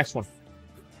go to the next one.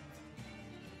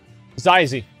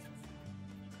 Zyzie.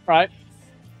 All right.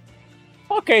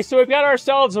 Okay, so we've got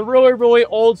ourselves a really, really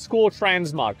old school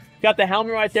transmog. Got the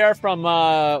helmet right there from,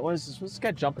 what is this? What's this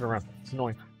guy jumping around? It's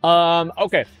annoying.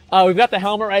 Okay. We've got the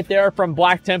helmet right there from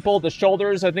Black Temple. The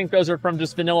shoulders, I think those are from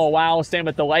just Vanilla WoW. Same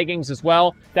with the leggings as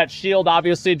well. That shield,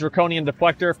 obviously, Draconian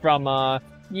Deflector from,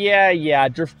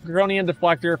 Draconian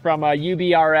Deflector from,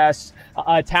 UBRS.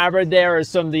 Tabard there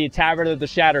is from the Tabard of the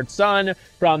Shattered Sun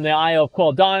from the Isle of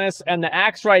Quel'Danis. And the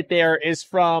axe right there is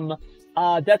from,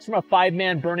 that's from a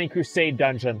 5-man Burning Crusade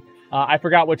dungeon. I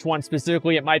forgot which one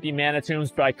specifically. It might be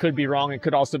Manitombs, but I could be wrong. It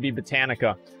could also be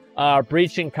Botanica.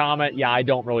 Breaching Comet. Yeah, I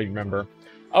don't really remember.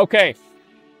 Okay.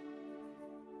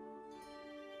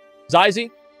 Zyzie.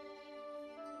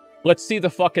 Let's see the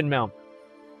fucking mount.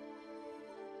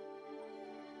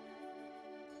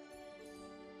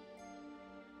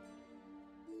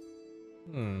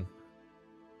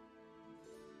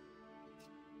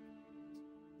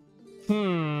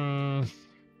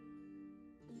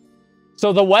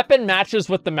 So the weapon matches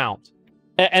with the mount.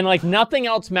 And like nothing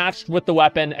else matched with the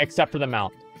weapon except for the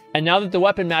mount. And now that the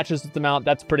weapon matches with the mount,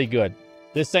 that's pretty good.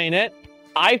 This ain't it.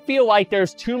 I feel like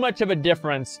there's too much of a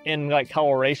difference in like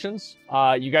colorations.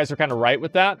 You guys are kind of right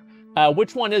with that.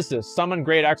 Which one is this? Summon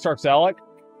Great Exarch Zealot?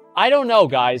 I don't know,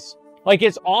 guys. Like,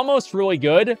 it's almost really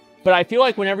good, but I feel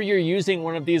like whenever you're using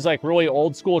one of these like really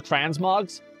old school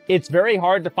transmogs, it's very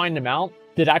hard to find a mount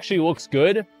that actually looks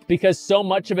good because so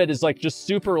much of it is like just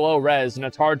super low res and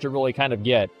it's hard to really kind of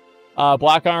get.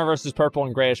 Black armor versus purple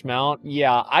and grayish mount.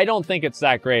 Yeah, I don't think it's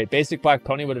that great. Basic black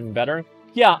pony would have been better.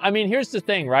 Yeah, I mean, here's the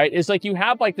thing, right? Is like you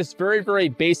have like this very, very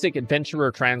basic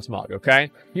adventurer transmog, okay?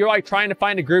 You're like trying to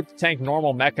find a group to tank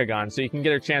normal Mechagon so you can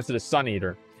get a chance at a Sun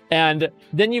Eater. And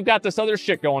then you've got this other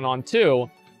shit going on too.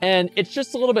 And it's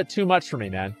just a little bit too much for me,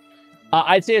 man.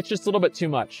 I'd say it's just a little bit too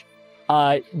much.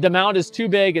 The mount is too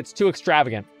big. It's too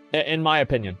extravagant, in my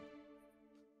opinion.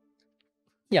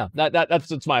 Yeah,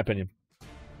 that's my opinion.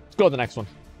 Let's go to the next one.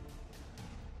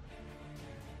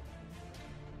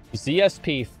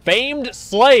 ZSP, Famed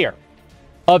Slayer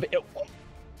of...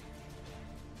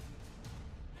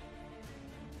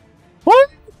 What?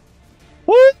 What?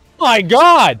 Oh my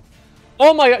God.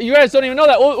 Oh my God. You guys don't even know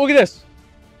that. Look at this.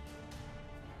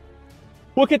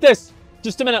 Look at this.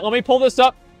 Just a minute. Let me pull this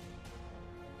up.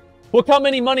 Look how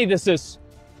many money this is.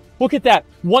 Look at that.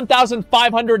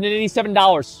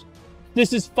 $1,587.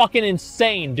 This is fucking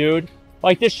insane, dude.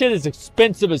 Like, this shit is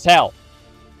expensive as hell.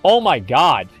 Oh my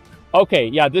God. Okay,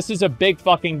 yeah, this is a big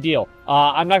fucking deal.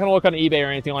 I'm not gonna look on eBay or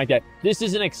anything like that. This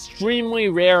is an extremely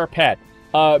rare pet.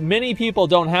 Many people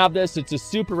don't have this. It's a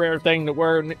super rare thing that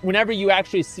whenever you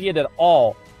actually see it at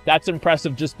all, that's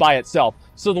impressive just by itself.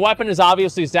 So the weapon is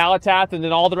obviously Xalatath, and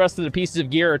then all the rest of the pieces of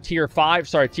gear are tier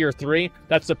 3.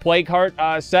 That's the Plague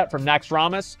Heart set from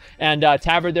Naxxramas, and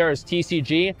Tabard there is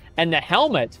TCG, and the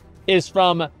helmet is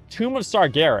from Tomb of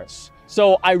Sargeras.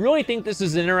 So I really think this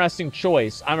is an interesting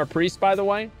choice. I'm a priest, by the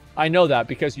way. I know that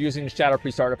because you're using the Shadow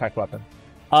Priest artifact weapon.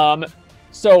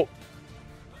 So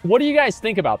what do you guys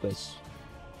think about this?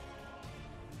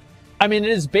 I mean,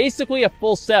 it is basically a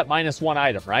full set minus one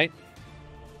item, right?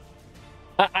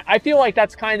 I feel like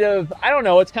that's kind of, I don't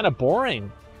know, it's kind of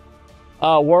boring.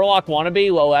 Warlock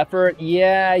wannabe, low effort.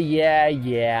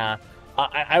 Yeah.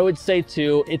 I would say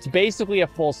too, it's basically a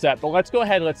full set, but let's go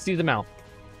ahead, let's see the mount.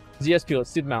 ZSP, let's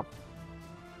see the mount.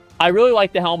 I really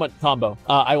like the helmet combo.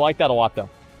 I like that a lot though.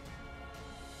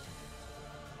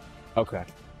 Okay.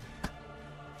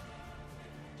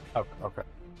 Okay.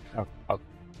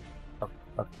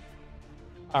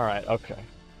 All right. Okay.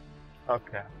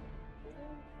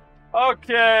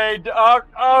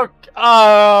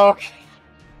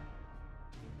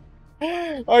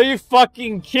 Are you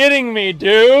fucking kidding me,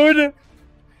 dude?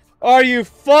 Are you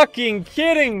fucking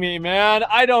kidding me, man?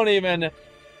 I don't even...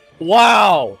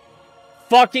 Wow.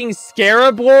 Fucking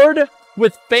Scarab Lord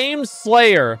with Famed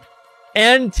Slayer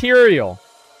and Tyrael.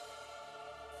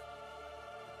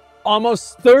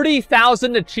 Almost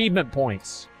 30,000 achievement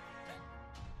points.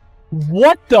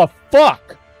 What the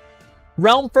fuck?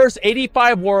 Realm First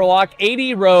 85 Warlock,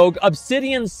 80 Rogue,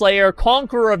 Obsidian Slayer,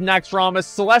 Conqueror of Naxxramas,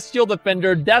 Celestial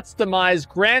Defender, Death's Demise,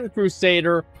 Grand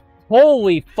Crusader.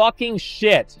 Holy fucking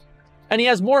shit. And he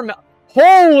has more...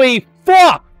 Holy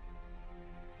fuck!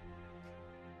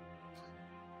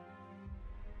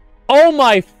 Oh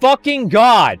my fucking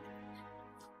God.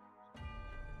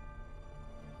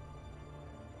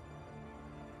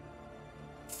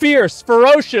 Fierce,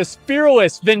 ferocious,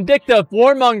 fearless, vindictive,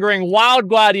 warmongering, wild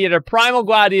gladiator, primal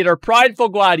gladiator, prideful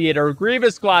gladiator,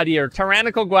 grievous gladiator,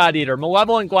 tyrannical gladiator,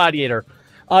 malevolent gladiator,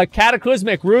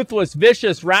 cataclysmic, ruthless,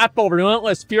 vicious, wrathful,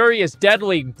 relentless, furious,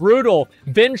 deadly, brutal,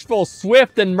 vengeful,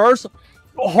 swift, and merciful.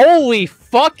 Holy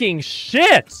fucking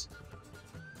shit!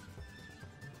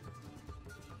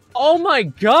 Oh my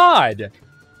God!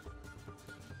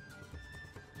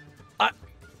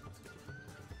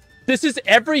 This is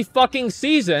every fucking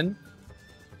season,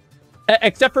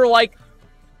 except for like,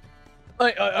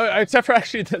 except for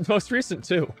actually the most recent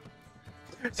two.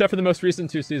 Except for the most recent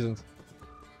 2 seasons.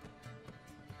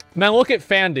 Man, look at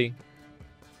Fandy.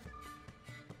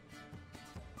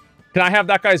 Can I have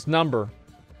that guy's number?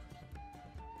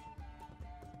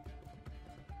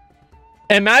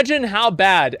 Imagine how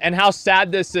bad and how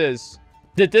sad this is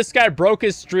that this guy broke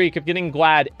his streak of getting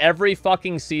glad every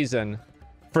fucking season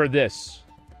for this.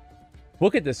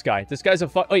 Look at this guy. This guy's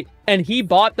a wait, and he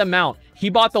bought the mount.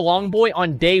 He bought the long boy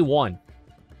on day 1.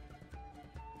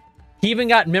 He even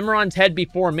got Mimiron's head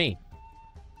before me.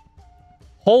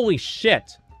 Holy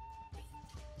shit.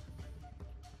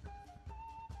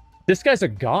 This guy's a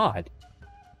god.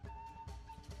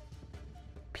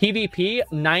 PvP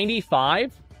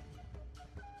 95?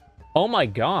 Oh my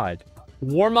God.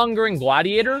 Warmongering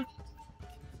Gladiator?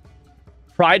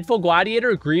 Prideful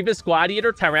Gladiator? Grievous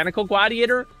Gladiator? Tyrannical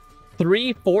Gladiator?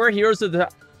 4 Heroes of the...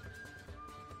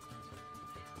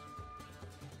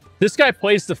 This guy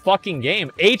plays the fucking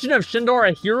game. Agent of Shindor,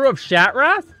 a hero of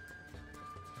Shatrath?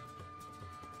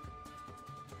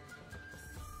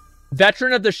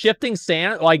 Veteran of the Shifting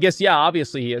Sand? Well, I guess, yeah,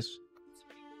 obviously he is.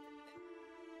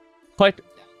 But...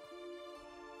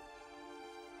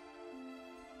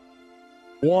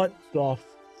 What the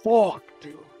fuck,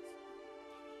 dude?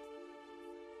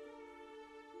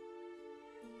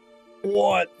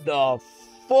 What the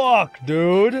fuck,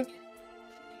 dude?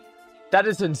 That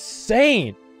is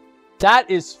insane. That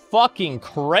is fucking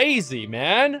crazy,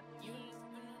 man.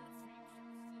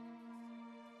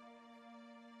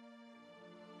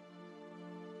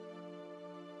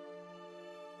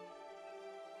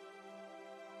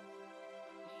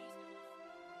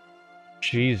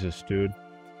 Jesus, dude.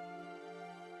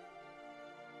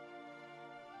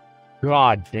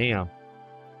 God damn.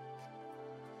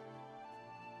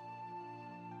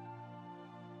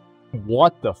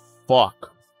 What the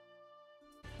fuck?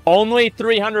 Only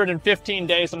 315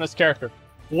 days on this character.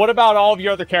 What about all of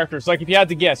your other characters? Like, if you had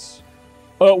to guess,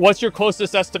 what's your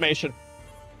closest estimation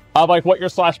of, like, what your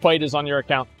slash played is on your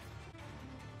account?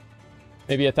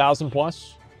 Maybe 1,000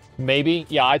 plus? Maybe?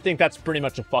 Yeah, I think that's pretty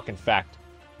much a fucking fact.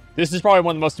 This is probably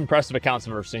one of the most impressive accounts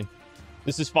I've ever seen.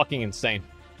 This is fucking insane.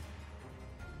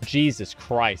 Jesus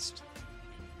Christ.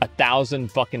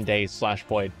 1,000 fucking days slash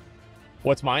played.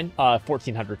 What's mine?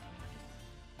 1,400.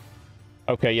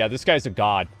 Okay, yeah, this guy's a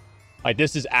god. Like,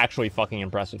 this is actually fucking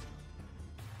impressive.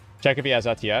 Check if he has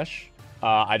Atiesh.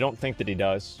 I don't think that he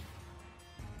does.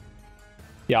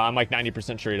 Yeah, I'm like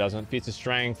 90% sure he doesn't. Feats of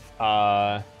strength.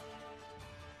 Yeah,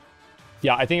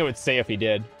 I think it would say if he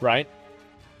did, right?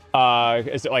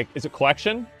 Is it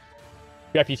collection?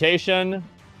 Reputation?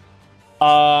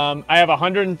 I have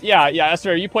 100. Yeah,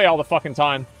 Esther, you play all the fucking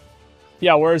time.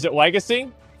 Yeah, where is it?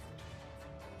 Legacy?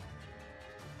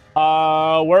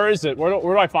 Where is it? Where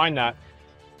do I find that?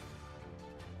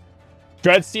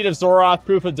 Dreadsteed of Zoroth,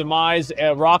 Proof of Demise,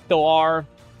 Rock Delar.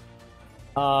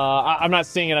 I'm not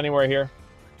seeing it anywhere here.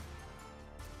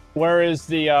 Where is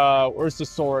the, where's the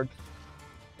sword?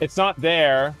 It's not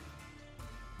there.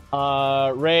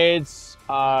 Raids,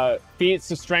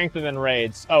 feats of strength and then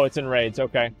raids. Oh, it's in raids,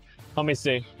 okay. Let me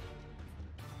see.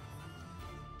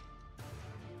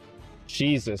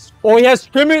 Jesus. Oh, he has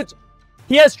tribute.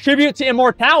 He has tribute to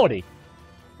immortality.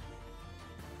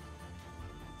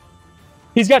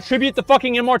 He's got tribute to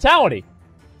fucking immortality.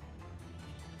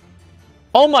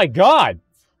 Oh my god.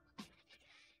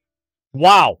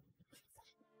 Wow.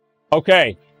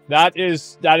 Okay. That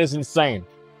is insane.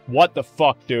 What the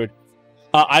fuck, dude?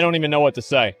 I don't even know what to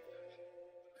say.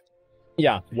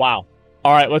 Yeah, wow.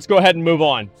 Alright, let's go ahead and move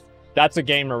on. That's a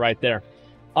gamer right there.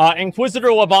 Inquisitor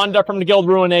Lavanda from the Guild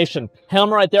Ruination.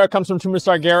 Helm right there comes from Tomb of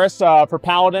Sargeras. For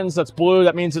Paladins, that's blue.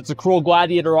 That means it's a Cruel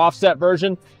Gladiator offset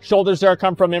version. Shoulders there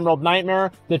come from Emerald Nightmare.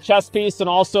 The chest piece and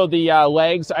also the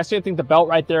legs. Actually, I think the belt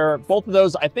right there, both of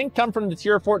those, I think, come from the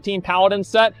Tier 14 Paladin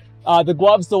set. The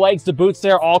gloves, the legs, the boots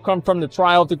there all come from the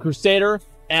Trial of the Crusader.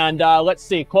 And let's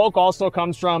see, Cloak also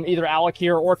comes from either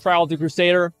Alakir or Trial of the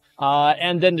Crusader.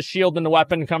 And then the shield and the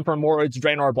weapon come from Morwood's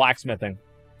Draenor Blacksmithing.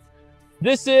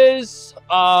 This is,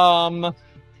 what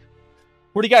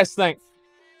do you guys think?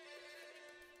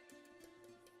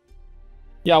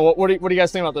 Yeah, what do you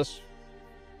guys think about this?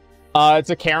 It's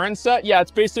a Karen set? Yeah,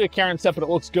 it's basically a Karen set, but it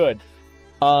looks good.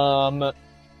 Yeah,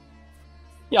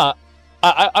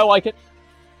 I like it.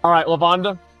 Alright,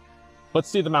 Lavanda, let's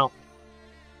see the mount.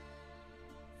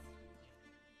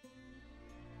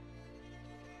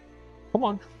 Come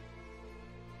on.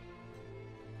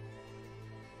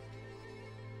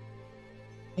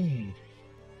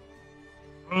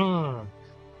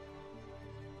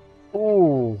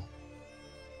 Ooh.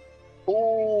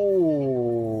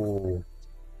 Ooh.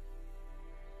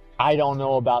 I don't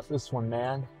know about this one,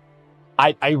 man.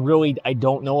 I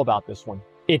don't know about this one.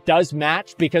 It does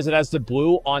match because it has the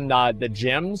blue on the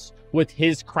gems with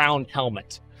his crowned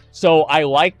helmet. So I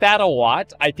like that a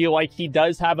lot. I feel like he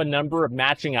does have a number of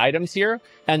matching items here,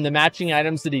 and the matching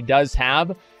items that he does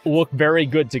have look very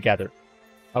good together.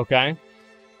 Okay?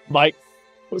 Like,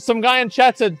 some guy in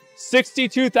chat said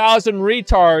 62,000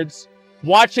 retards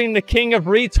watching the King of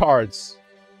Retards.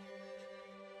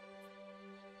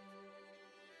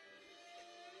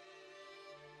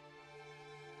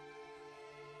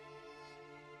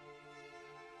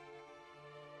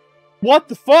 What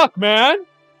the fuck, man?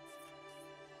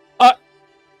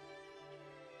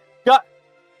 God.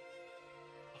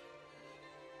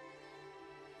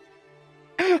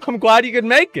 I'm glad you could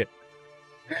make it.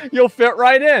 You'll fit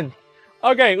right in.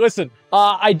 Okay, listen.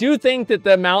 I do think that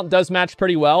the mount does match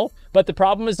pretty well, but the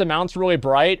problem is the mount's really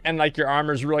bright and like your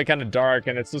armor's really kind of dark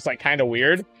and it's just like kind of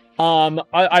weird.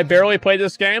 I barely played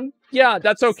this game. Yeah,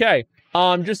 that's okay.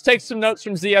 Just take some notes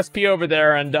from ZSP over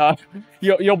there and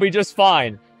you'll be just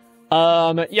fine.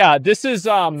 Yeah, this is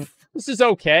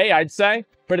okay, I'd say,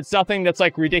 but it's nothing that's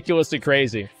like ridiculously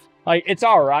crazy. Like, it's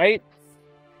all right.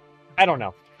 I don't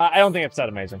know. I don't think it's that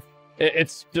amazing.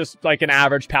 It's just like an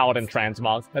average paladin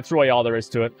transmog. That's really all there is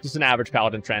to it. Just an average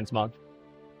paladin transmog.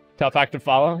 Tough act to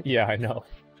follow? Yeah, I know.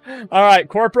 All right,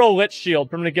 Corporal Lich Shield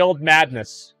from the Guild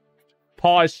Madness.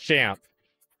 Pause champ.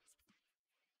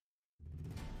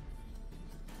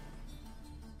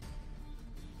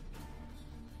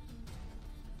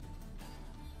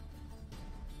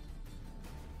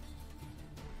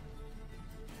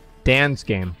 Dan's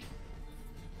game.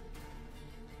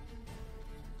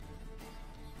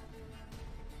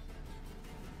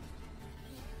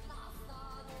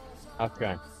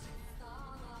 Okay.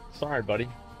 Sorry, buddy.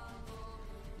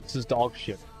 This is dog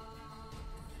shit.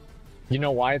 You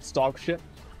know why it's dog shit?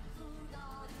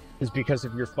 It's because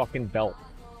of your fucking belt.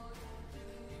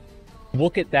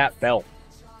 Look at that belt.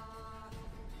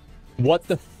 What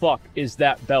the fuck is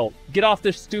that belt? Get off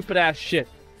this stupid ass shit.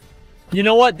 You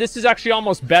know what? This is actually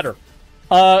almost better.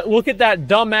 Look at that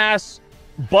dumbass,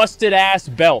 busted ass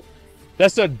belt.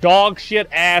 That's a dog shit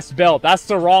ass belt. That's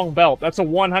the wrong belt. That's a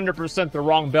 100% the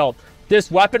wrong belt. This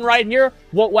weapon right here,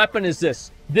 what weapon is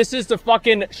this? This is the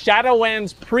fucking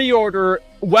Shadowlands pre-order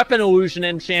weapon illusion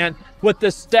enchant with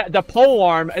the pole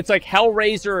arm. It's like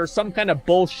Hellraiser or some kind of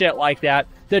bullshit like that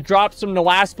drops from the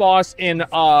last boss in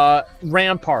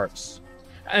Ramparts.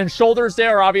 And shoulders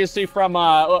there, obviously, from,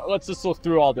 let's just look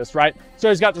through all this, right? So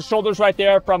he's got the shoulders right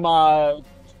there from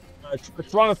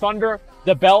Throne of Thunder.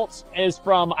 The belt is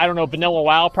from, I don't know, Vanilla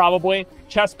WoW, probably.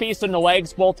 Chest piece and the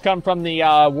legs both come from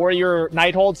the Warrior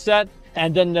Nighthold set.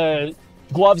 And then the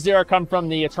gloves there come from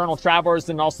the Eternal Travelers,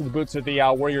 and also the boots of the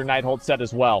Warrior Nighthold set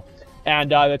as well.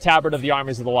 And the tabard of the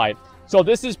Armies of the Light. So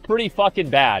this is pretty fucking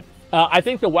bad. I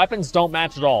think the weapons don't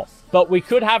match at all. But we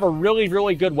could have a really,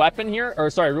 really good weapon here, or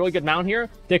sorry, really good mount here,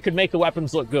 that could make the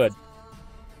weapons look good.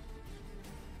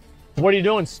 What are you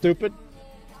doing, stupid?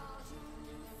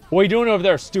 What are you doing over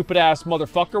there, stupid ass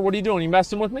motherfucker? What are you doing? You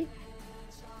messing with me?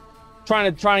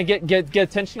 Trying to get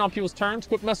attention on people's turns?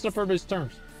 Quit messing up everybody's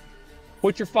turns.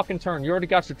 Quit your fucking turn. You already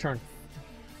got your turn.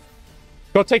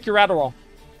 Go take your Adderall.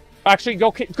 Actually,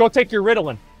 go take your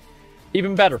Ritalin.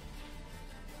 Even better.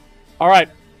 All right,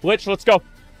 Lich, let's go.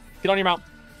 Get on your mount.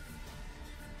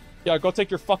 Yeah, go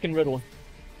take your fucking Ritalin.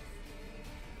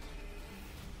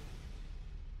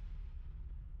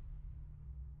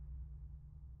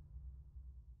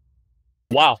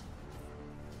 Wow.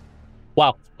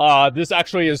 Wow. This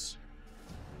actually is...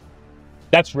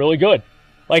 That's really good.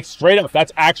 Like, straight up,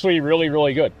 that's actually really,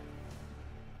 really good.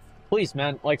 Please,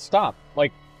 man, like, stop.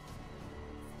 Like,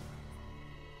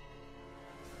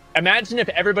 imagine if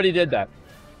everybody did that.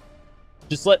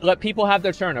 Just let people have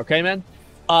their turn, okay, man?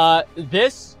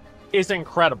 This is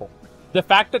incredible. The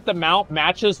fact that the mount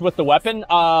matches with the weapon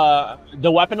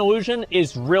illusion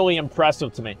is really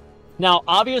impressive to me. Now,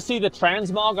 obviously, the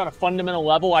transmog on a fundamental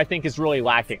level, I think, is really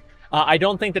lacking. I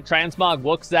don't think the transmog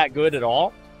looks that good at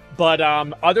all. But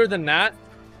other than that,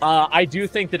 I do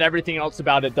think that everything else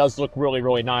about it does look really,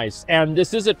 really nice. And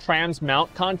this is a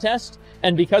transmount contest.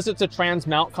 And because it's a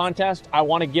transmount contest, I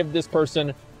want to give this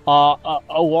person a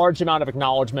large amount of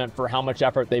acknowledgement for how much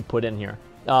effort they put in here.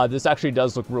 This actually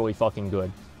does look really fucking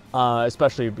good.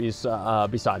 Especially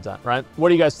besides that, right? What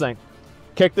do you guys think?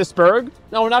 Kick this Berg?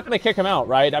 No, we're not going to kick him out,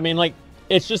 right? I mean, like,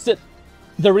 it's just that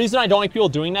the reason I don't like people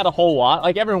doing that a whole lot,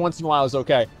 like, every once in a while is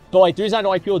okay. But, like, the reason I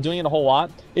don't like people doing it a whole lot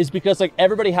is because, like,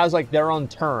 everybody has, like, their own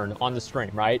turn on the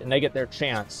stream, right? And they get their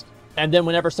chance. And then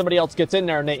whenever somebody else gets in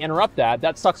there and they interrupt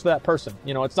that sucks for that person.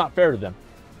 You know, it's not fair to them.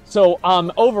 So,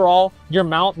 overall, your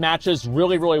mount matches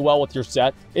really, really well with your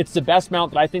set. It's the best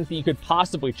mount that I think that you could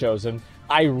possibly chosen.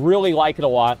 I really like it a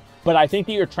lot. But I think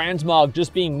that your transmog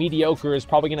just being mediocre is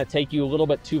probably going to take you a little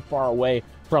bit too far away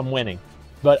from winning.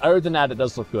 But other than that, it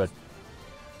does look good.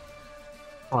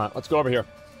 All right, let's go over here.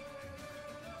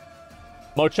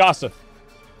 Mochasa,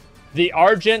 the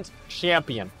Argent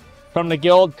Champion from the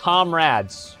Guild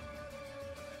Comrades.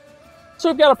 So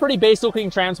we've got a pretty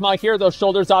base-looking transmog here. Those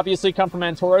shoulders obviously come from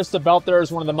Antorus. The belt there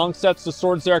is one of the monk sets. The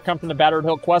swords there come from the Battered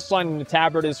Hill questline. And the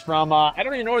tabard is from, I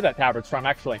don't even know where that tabard's from,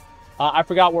 actually. I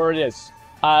forgot where it is.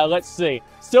 Let's see.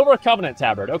 Silver Covenant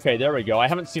tabard. Okay, there we go. I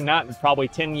haven't seen that in probably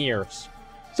 10 years.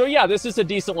 So yeah, this is a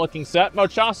decent-looking set.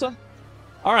 Mochasa?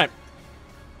 All right.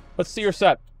 Let's see your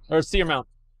set. Or let's see your mount.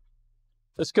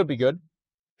 This could be good.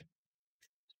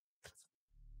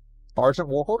 Argent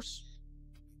Warhorse?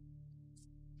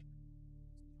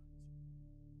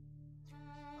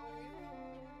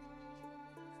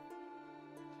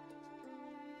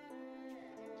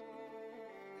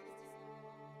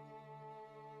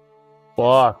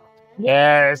 Fuck.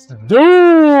 Yes,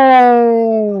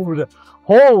 dude!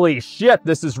 Holy shit,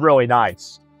 this is really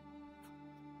nice.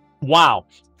 Wow.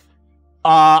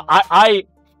 I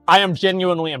am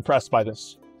genuinely impressed by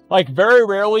this. Like, very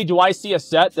rarely do I see a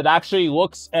set that actually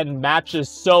looks and matches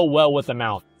so well with the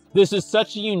mount. This is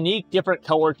such a unique, different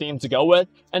color theme to go with,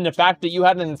 and the fact that you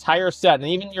had an entire set, and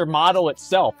even your model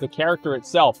itself, the character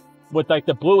itself, with like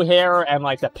the blue hair and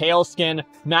like the pale skin,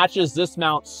 matches this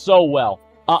mount so well.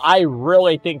 I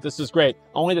really think this is great.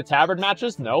 Only the tabard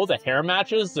matches? No, the hair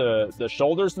matches, the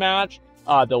shoulders match,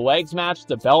 the legs match,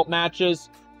 the belt matches,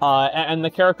 and the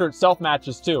character itself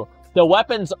matches too. The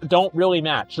weapons don't really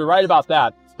match. You're right about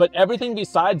that. But everything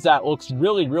besides that looks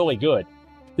really, really good.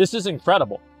 This is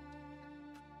incredible.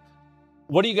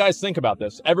 What do you guys think about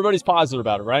this? Everybody's positive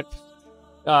about it, right?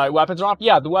 Weapons are off?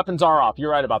 Yeah, the weapons are off.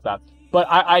 You're right about that. But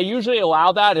I usually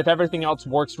allow that if everything else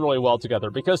works really well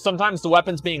together, because sometimes the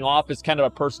weapons being off is kind of a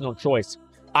personal choice.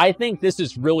 I think this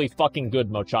is really fucking good,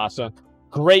 Mochasa.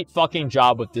 Great fucking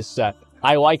job with this set.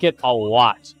 I like it a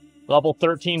lot. Level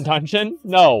 13 dungeon?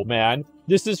 No, man.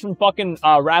 This is from fucking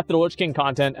Wrath of the Lich King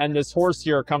content, and this horse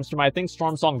here comes from, I think,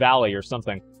 Stormsong Valley or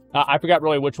something. I forgot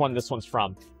really which one this one's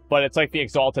from, but it's like the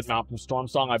Exalted Mount from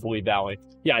Stormsong, I believe, Valley.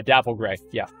 Yeah, Dapple Gray.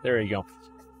 Yeah, there you go.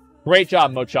 Great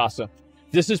job, Mochasa.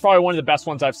 This is probably one of the best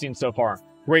ones I've seen so far.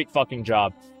 Great fucking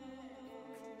job.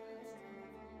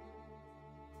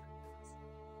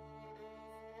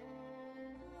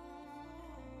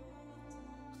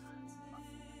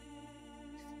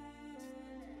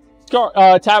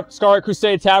 Scarlet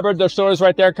Crusade Tabard, those shoulders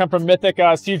right there come from Mythic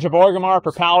Siege of Orgrimmar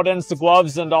for Paladins. The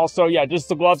gloves, and also, yeah, just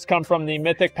the gloves come from the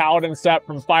Mythic Paladin set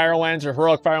from Firelands or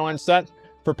Heroic Firelands set.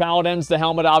 For Paladins, the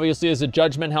helmet obviously is a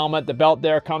Judgment helmet. The belt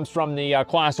there comes from the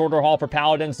Class Order Hall for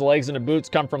Paladins. The legs and the boots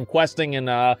come from questing in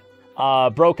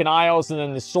Broken Isles. And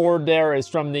then the sword there is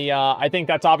from the, I think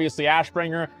that's obviously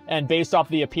Ashbringer. And based off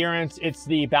the appearance, it's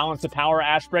the Balance of Power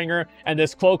Ashbringer. And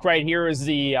this cloak right here is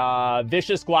the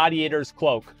Vicious Gladiator's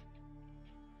cloak.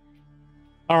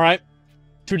 All right.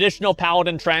 Traditional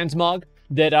Paladin transmog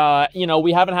that, you know,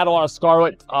 we haven't had a lot of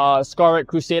Scarlet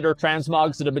Crusader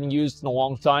transmogs that have been used in a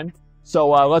long time. So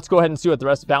let's go ahead and see what the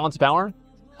rest of Balance of Power.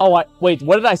 Oh, wait,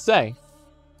 what did I say?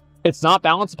 It's not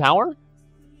Balance of Power?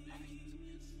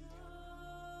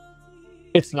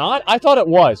 It's not? I thought it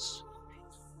was.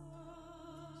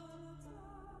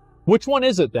 Which one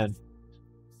is it then?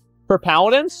 For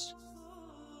Paladins?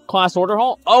 Class Order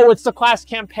Hall? Oh, it's the class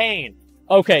campaign.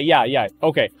 Okay, yeah,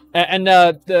 okay. And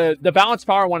the Balance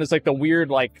Power one is like the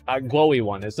weird, like, glowy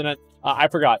one, isn't it? I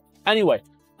forgot. Anyway,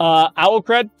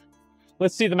 Owlcred,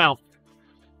 let's see the mount.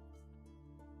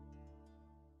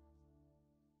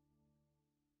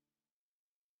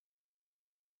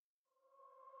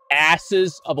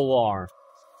 Asses of Alar.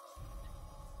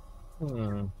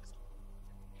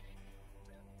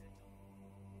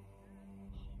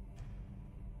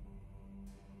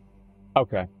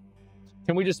 Okay.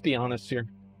 Can we just be honest here?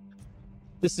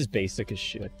 This is basic as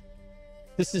shit.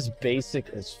 This is basic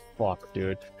as fuck,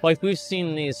 dude. Like, we've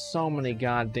seen these so many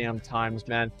goddamn times,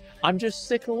 man. I'm just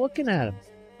sick of looking at them.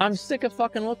 I'm sick of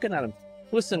fucking looking at them.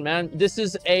 Listen, man, this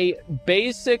is a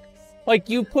basic... Like,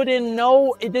 you put in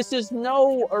no... This is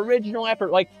no original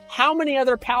effort. Like, how many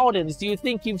other Paladins do you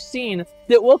think you've seen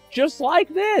that look just like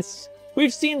this?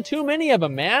 We've seen too many of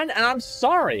them, man, and I'm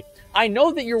sorry. I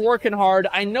know that you're working hard.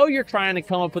 I know you're trying to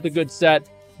come up with a good set,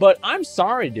 but I'm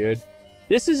sorry, dude.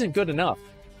 This isn't good enough.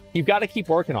 You've got to keep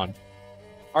working on it.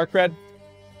 Arcred,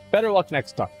 better luck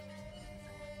next time.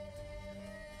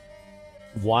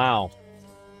 Wow.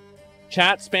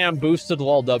 Chat spam boosted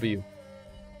lol W.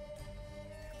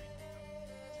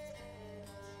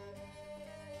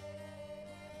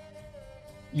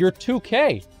 You're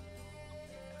 2K.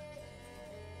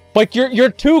 Like, you're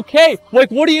 2K.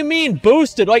 Like, what do you mean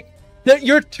boosted? Like,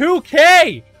 you're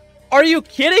 2K. Are you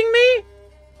kidding me?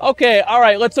 Okay, all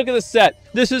right, let's look at the set.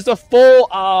 This is the full,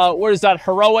 what is that,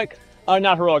 heroic,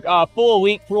 not heroic, full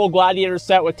elite, full gladiator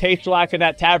set with Tastelak, and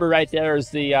that tabard right there is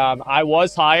the, I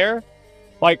was higher.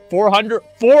 Like,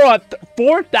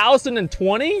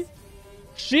 4,020?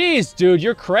 Jeez, dude,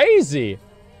 you're crazy.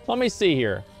 Let me see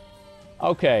here.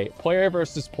 Okay, player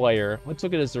versus player. Let's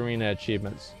look at his arena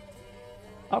achievements.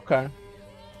 Okay.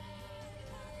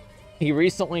 He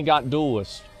recently got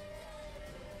Duelist.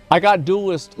 I got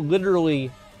Duelist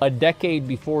literally a decade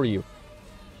before you.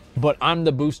 But I'm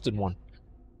the boosted one.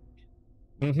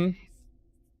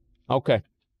 Okay.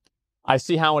 I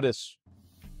see how it is.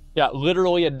 Yeah,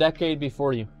 literally a decade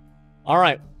before you. All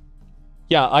right.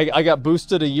 Yeah, I got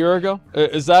boosted a year ago.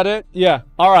 Is that it? Yeah.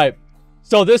 All right.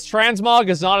 So this transmog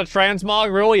is not a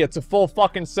transmog, really. It's a full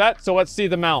fucking set. So let's see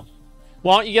the mount.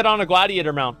 Why don't you get on a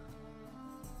gladiator mount?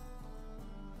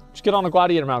 Just get on a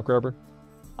gladiator mount, Gerber.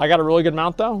 I got a really good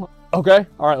mount, though. Okay.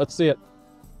 All right, let's see it.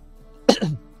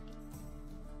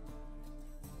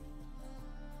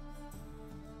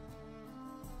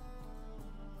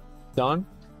 Done.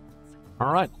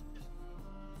 All right.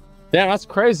 Damn, that's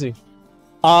crazy.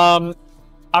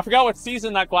 I forgot what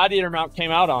season that gladiator mount came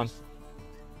out on.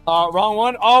 Wrong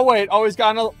one. Oh wait. Oh, he's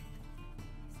got another.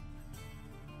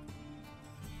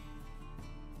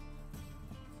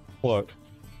 Look.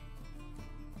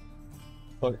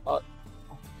 Look.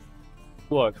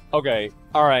 Look. Okay.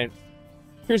 All right.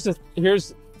 Here's.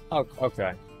 Oh,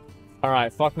 okay. All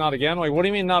right. Fuck. Not again. Wait. What do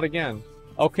you mean not again?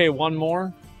 Okay. One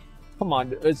more. Come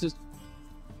on. It's just.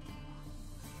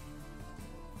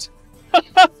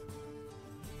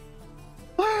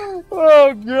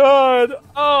 Oh god.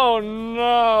 Oh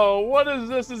no. What is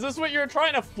this? Is this what you're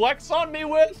trying to flex on me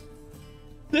with?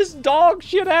 This dog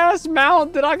shit ass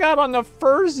mount that I got on the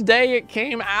first day it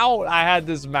came out. I had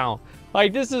this mount.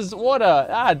 Like, this is what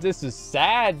a this is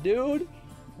sad, dude.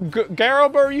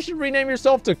 Garober, you should rename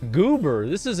yourself to Goober.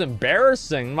 This is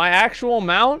embarrassing. My actual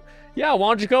mount? Yeah, why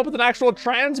don't you come up with an actual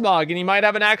transmog and you might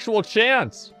have an actual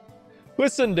chance.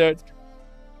 Listen, dude.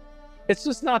 It's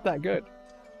just not that good.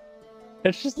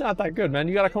 It's just not that good, man.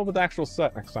 You gotta come up with the actual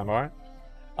set next time, all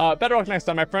right? Better luck next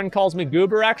time. My friend calls me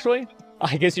Goober, actually.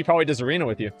 I guess he probably does arena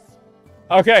with you.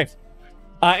 Okay.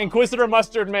 Inquisitor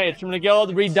Mustard Mage from the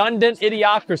guild Redundant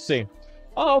Idiocracy.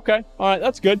 Oh, okay. All right,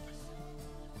 that's good.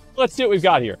 Let's see what we've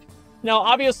got here. Now,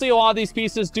 obviously, a lot of these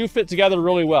pieces do fit together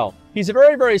really well. He's a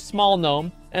very, very small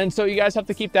gnome, and so you guys have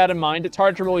to keep that in mind. It's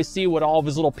hard to really see what all of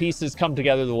his little pieces come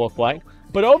together to look like.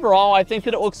 But overall, I think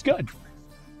that it looks good.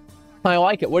 I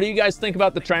like it. What do you guys think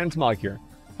about the transmog here?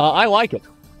 I like it.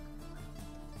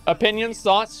 Opinions,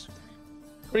 thoughts?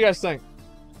 What do you guys think?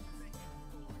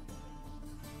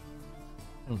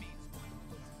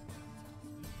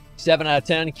 7 out of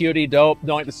 10, cutie, dope,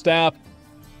 don't like the staff.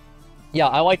 Yeah,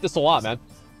 I like this a lot, man.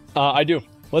 I do.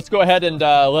 Let's go ahead and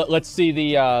let's see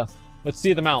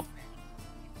the mount.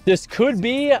 This could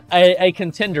be a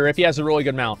contender if he has a really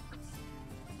good mount.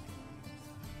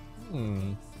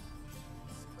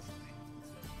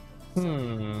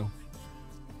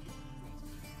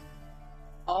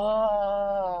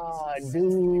 Oh,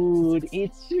 dude,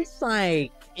 it's just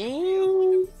like,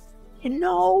 you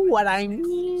know what I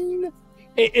mean?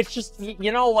 It's just,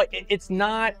 you know, like, it's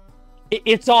not,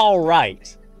 it's all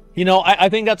right. You know, I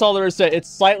think that's all there is to it. It's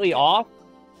slightly off.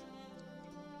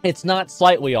 It's not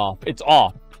slightly off. It's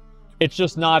off. It's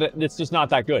just not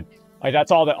that good. Like,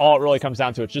 that's all it really comes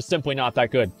down to. It's just simply not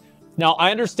that good. Now,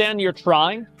 I understand you're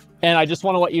trying, and I just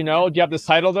want to let you know, do you have this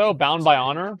title, though? Bound by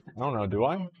Honor? I don't know, do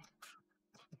I?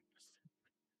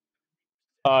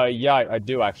 Yeah, I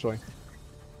do, actually.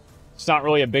 It's not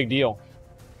really a big deal.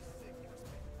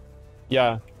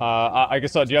 Yeah, I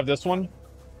guess, do you have this one?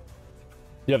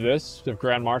 You have this? You have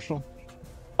Grand Marshal?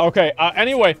 Okay,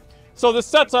 anyway, so the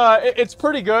set's, it's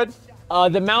pretty good.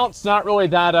 The mount's not really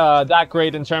that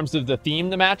great in terms of the theme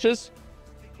the matches.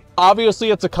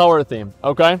 Obviously, it's a color theme,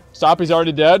 okay? Stop, he's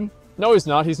already dead? No, he's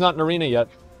not. He's not in arena yet.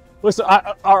 Listen,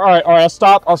 all right, I'll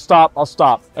stop. I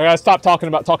gotta stop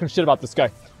talking shit about this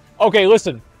guy. Okay,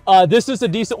 listen, this is a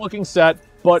decent-looking set,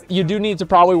 but you do need to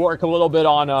probably work a little bit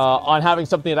on having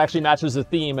something that actually matches the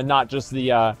theme and not just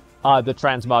the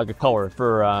transmog color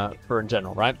for in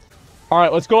general, right? All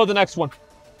right, let's go to the next one.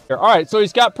 All right, so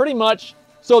he's got pretty much...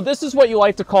 So this is what you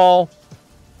like to call...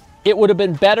 It would have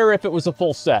been better if it was a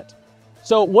full set.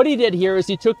 So what he did here is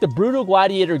he took the Brutal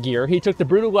Gladiator gear. He took the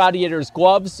Brutal Gladiator's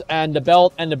gloves and the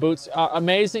belt and the boots.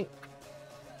 Amazing.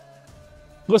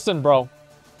 Listen, bro.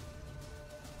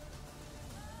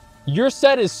 Your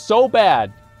set is so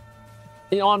bad.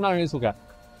 You know, I'm not going to look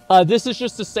at. This is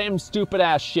just the same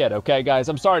stupid-ass shit, okay, guys?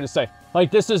 I'm sorry to say.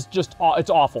 Like, this is just... it's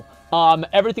awful.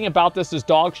 Everything about this is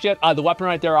dog shit. The weapon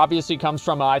right there obviously comes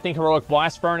from, I think, Heroic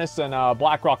Blast Furnace and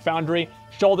Blackrock Foundry.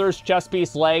 Shoulders, chest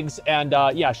piece, legs, and,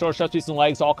 yeah, shoulders, chest piece, and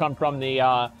legs all come from the,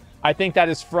 I think that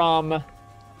is from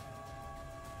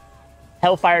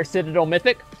Hellfire Citadel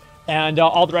Mythic. And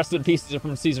all the rest of the pieces are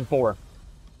from Season 4.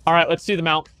 All right, let's see the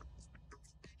mount.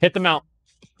 Hit the mount.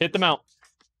 Hit the mount.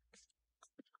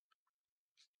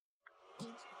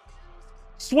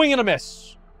 Swing and a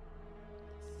miss.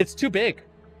 It's too big.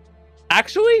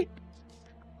 Actually?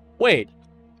 Wait.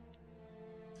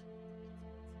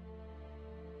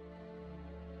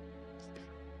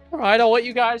 All right, I'll let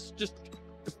you guys just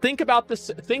think about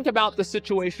this. Think about the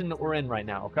situation that we're in right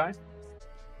now, okay?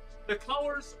 The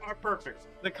colors are perfect.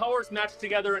 The colors match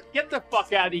together. Get the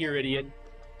fuck out of here, idiot.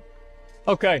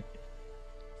 Okay.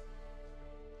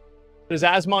 Does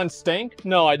Asmon stink?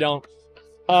 No, I don't.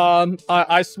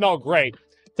 I smell great.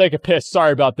 Take a piss.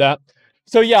 Sorry about that.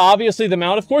 So yeah, obviously the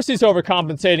mount. Of course he's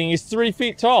overcompensating. He's 3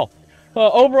 feet tall.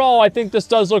 Overall, I think this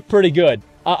does look pretty good.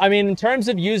 I mean, in terms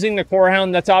of using the core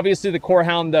hound, that's obviously the core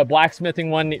hound, the blacksmithing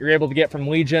one that you're able to get from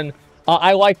Legion.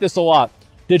 I like this a lot.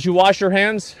 Did you wash your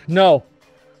hands? No.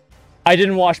 I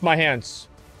didn't wash my hands.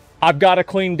 I've got a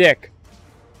clean dick.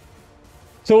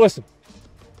 So listen,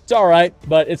 it's all right,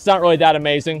 but it's not really that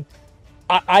amazing.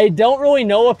 I don't really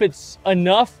know if it's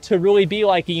enough to really be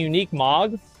like a unique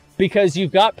Mog, because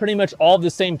you've got pretty much all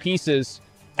the same pieces,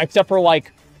 except for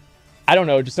like, I don't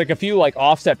know, just like a few like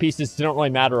offset pieces that don't really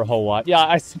matter a whole lot.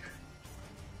 Yeah,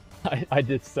 I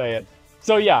did say it.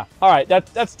 So yeah, all right,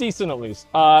 that's decent at least.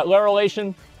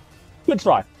 Larelation, good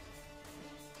try.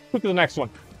 Look at the next one.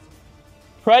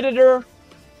 Predator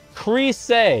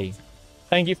Crease.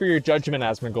 Thank you for your judgment,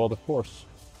 Asmongold, of course.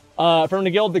 From the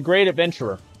guild, The Great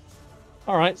Adventurer.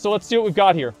 All right, so let's see what we've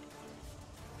got here.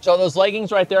 So those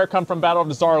leggings right there come from Battle of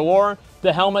the Tsar lore.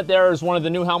 The helmet there is one of the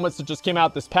new helmets that just came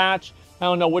out this patch. I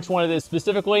don't know which one it is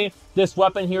specifically. This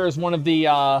weapon here is one of the,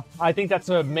 I think that's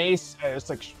a mace.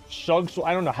 It's like Shugs.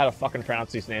 I don't know how to fucking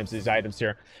pronounce these names, these items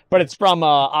here. But it's from,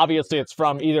 obviously it's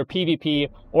from either PvP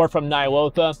or from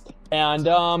Nyalotha. And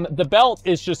the belt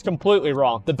is just completely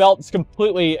wrong. The belt is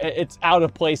completely, it's out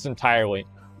of place entirely.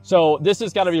 So this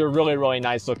has got to be a really, really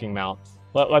nice looking mount.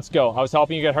 Let's go. I was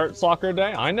helping you get hurt, Slocker,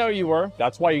 today. I know you were.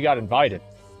 That's why you got invited.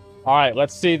 All right,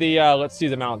 let's see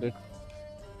the mount, dude.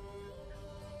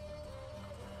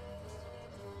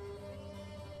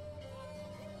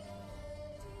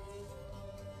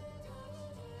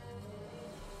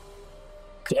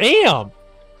 Damn.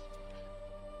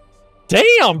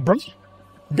 Damn, bro.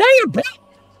 Damn, bro.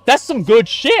 That's some good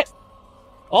shit.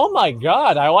 Oh my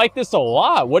god, I like this a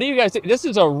lot. What do you guys think? This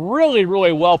is a really,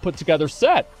 really well put together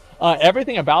set.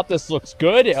 Everything about this looks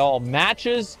good. It all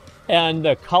matches, and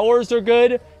the colors are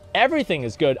good. Everything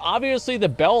is good. Obviously, the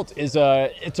belt is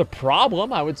it's a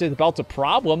problem. I would say the belt's a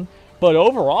problem, but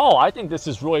overall, I think this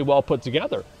is really well put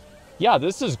together. Yeah,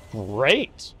 this is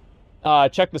great.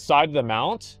 Check the side of the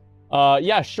mount.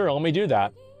 Yeah, sure. Let me do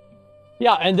that.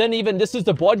 Yeah, and then even this is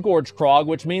the Blood Gorge Krog,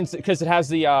 which means because it has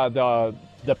the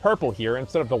purple here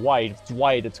instead of the white. It's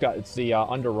white. It's the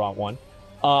underwrought one.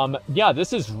 Yeah,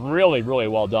 this is really, really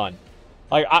well done.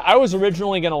 Like, I was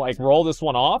originally gonna like roll this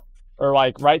one off or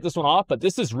like write this one off, but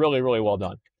this is really, really well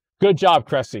done. Good job,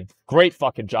 Cressy. Great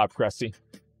fucking job, Cressy.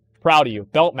 Proud of you.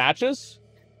 Belt matches?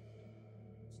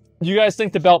 You guys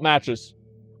think the belt matches?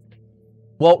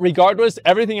 Well, regardless,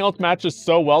 everything else matches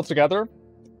so well together.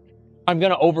 I'm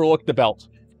gonna overlook the belt.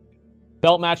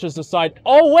 Belt matches aside.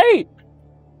 Oh wait!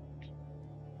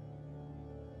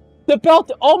 The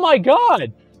belt, oh my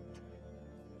god!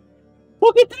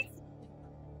 Look at this!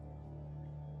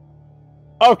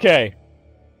 Okay.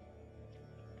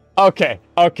 Okay.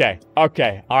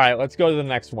 Alright, let's go to the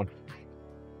next one.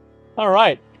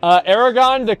 Alright.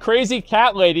 Aragon, the crazy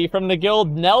cat lady from the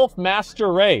guild Nelf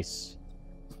Master Race.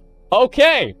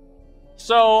 Okay.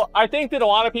 So, I think that a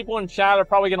lot of people in chat are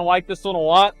probably going to like this one a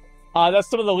lot. That's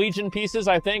some of the Legion pieces,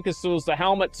 I think. This was the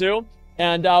helmet, too.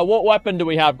 And, what weapon do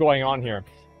we have going on here?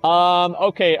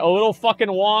 Okay, a little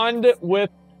fucking wand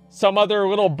with some other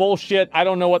little bullshit. I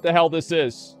don't know what the hell this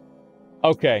is.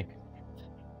 Okay.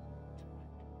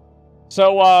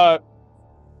 So,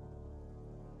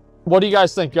 what do you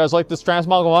guys think? You guys like this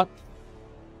transmog a lot?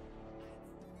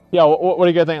 Yeah, what do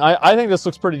you guys think? I think this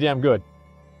looks pretty damn good.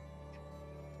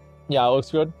 Yeah, it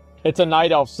looks good. It's a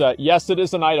Night Elf set. Yes, it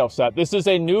is a Night Elf set. This is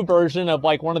a new version of,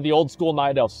 like, one of the old school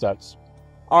Night Elf sets.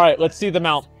 Alright, let's see the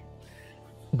mount.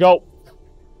 Go.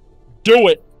 Do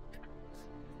it!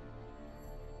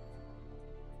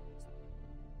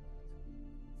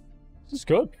 This is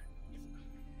good.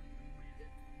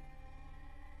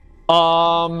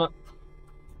 Wow.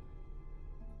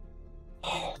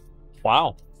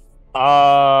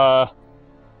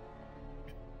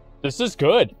 This is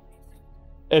good.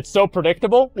 It's so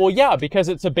predictable? Well, yeah, because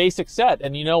it's a basic set,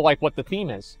 and you know, like, what the theme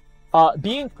is.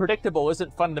 Being predictable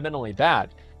isn't fundamentally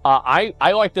bad. I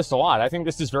like this a lot. I think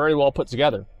this is very well put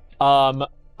together.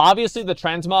 Obviously, the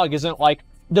transmog isn't, like...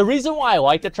 The reason why I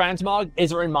like the transmog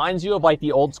is it reminds you of, like,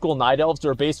 the old school Night Elves that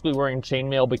are basically wearing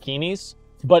chainmail bikinis.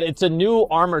 But it's a new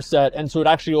armor set, and so it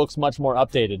actually looks much more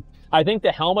updated. I think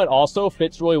the helmet also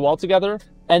fits really well together.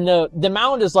 And the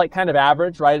mount is, like, kind of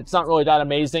average, right? It's not really that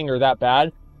amazing or that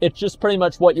bad. It's just pretty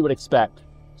much what you would expect.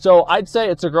 So I'd say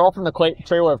it's a girl from the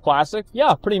trailer of Classic.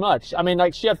 Yeah, pretty much. I mean,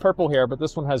 like, she had purple hair, but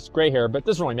this one has gray hair, but it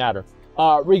doesn't really matter.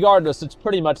 Regardless, it's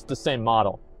pretty much the same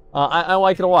model. I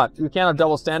like it a lot. You can't have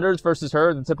double standards versus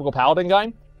her, the typical paladin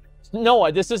guy. No,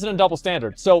 this isn't a double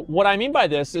standard. So what I mean by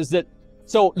this is that,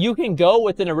 so you can go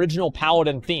with an original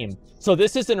paladin theme. So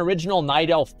this is an original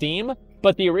night elf theme,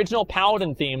 but the original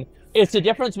paladin theme, it's the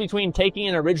difference between taking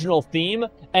an original theme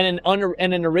and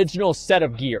an original set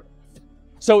of gear.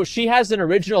 So she has an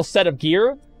original set of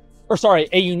gear, or sorry,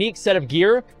 a unique set of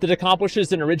gear that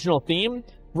accomplishes an original theme,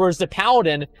 whereas the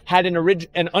paladin had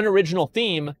an unoriginal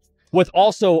theme with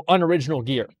also unoriginal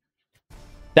gear.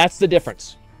 That's the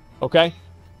difference, okay?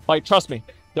 Like, trust me,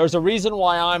 there's a reason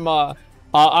why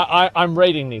I'm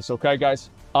rating these, okay, guys?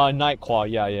 Nightclaw,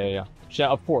 yeah,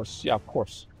 of course, of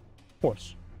course.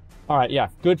 All right, yeah,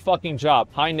 good fucking job.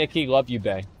 Hi, Nikki, love you,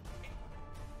 bae.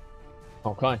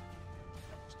 Okay,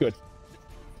 it's good.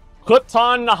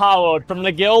 Krypton the Hollowed from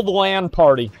the Guild LAN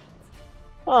party.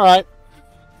 All right.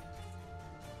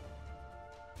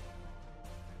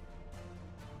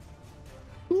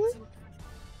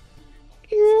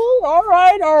 All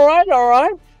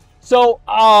right. So,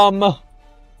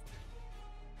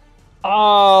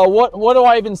 what do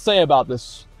I even say about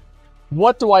this?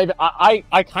 What do I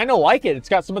kind of like it. It's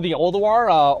got some of the Old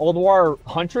War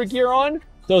hunter gear on.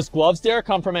 Those gloves there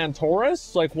come from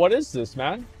Antorus. Like, what is this,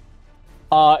 man?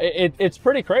 It's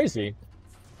pretty crazy.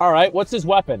 All right, what's his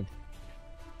weapon?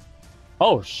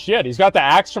 Oh, shit, he's got the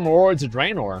axe from Warlords of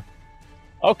Draenor.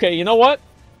 Okay, you know what?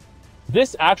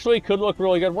 This actually could look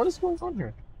really good. What is going on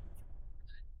here?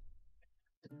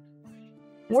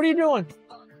 What are you doing?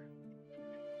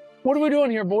 What are we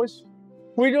doing here, boys?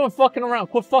 What are you doing fucking around?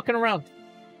 Quit fucking around.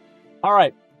 All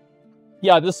right.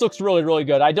 Yeah, this looks really, really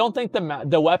good. I don't think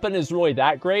the weapon is really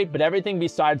that great, but everything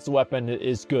besides the weapon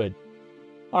is good.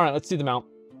 All right, let's see the mount.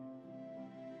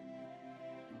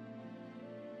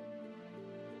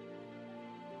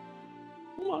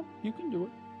 Come on, you can do it.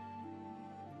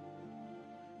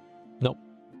 Nope.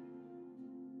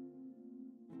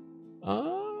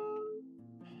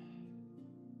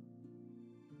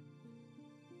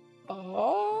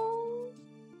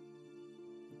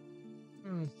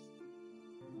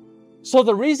 So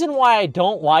the reason why I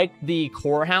don't like the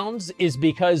core hounds is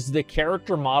because the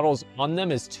character models on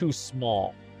them is too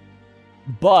small.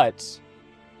 But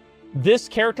this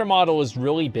character model is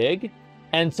really big,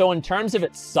 and so in terms of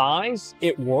its size,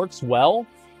 it works well.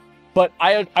 But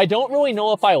I don't really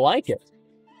know if I like it.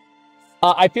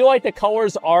 I feel like the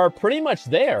colors are pretty much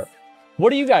there. What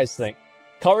do you guys think?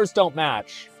 Colors don't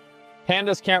match.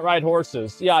 Pandas can't ride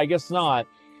horses. Yeah, I guess not.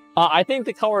 I think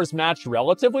the colors match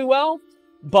relatively well,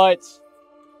 but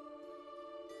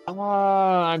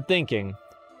I'm thinking.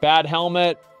 Bad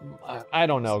helmet. I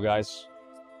don't know, guys.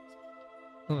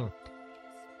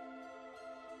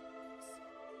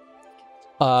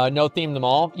 No theme them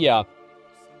all? Yeah.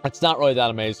 It's not really that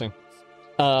amazing.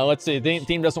 Let's see. The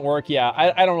theme doesn't work. Yeah,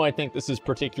 I don't really think this is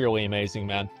particularly amazing,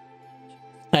 man.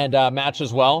 And match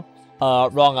as well.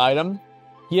 Wrong item.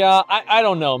 Yeah, I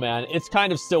don't know, man. It's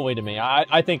kind of silly to me.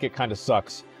 I think it kind of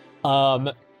sucks.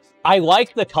 I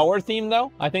like the color theme,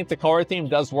 though. I think the color theme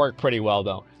does work pretty well,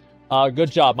 though. Good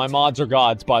job. My mods are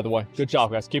gods, by the way. Good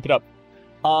job, guys. Keep it up.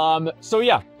 So,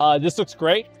 yeah, this looks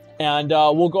great. And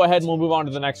we'll go ahead and we'll move on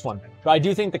to the next one. But I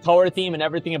do think the color theme and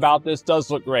everything about this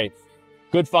does look great.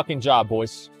 Good fucking job,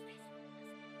 boys.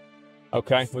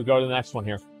 Okay, we go to the next one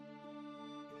here.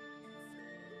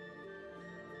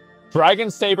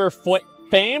 Dragon Saber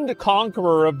famed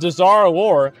conqueror of Dazara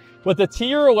lore with a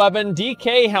tier 11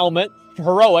 DK helmet,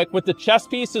 heroic, with the chest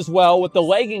piece as well, with the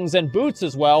leggings and boots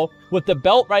as well, with the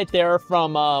belt right there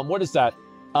from, what is that?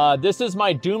 This is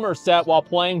my Doomer set while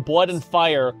playing Blood and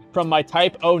Fire from my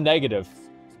Type O negative.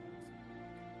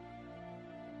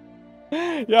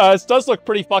 Yeah, this does look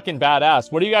pretty fucking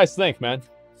badass. What do you guys think, man?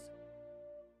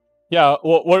 Yeah,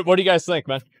 what do you guys think,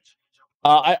 man?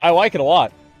 I like it a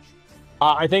lot.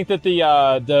 I think that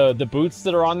the boots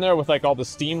that are on there with like all the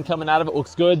steam coming out of it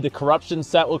looks good. The corruption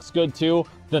set looks good too.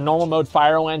 The normal mode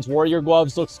Firelands warrior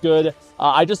gloves looks good.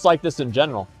 I just like this in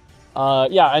general.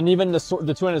 Yeah, and even the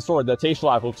two-handed sword, the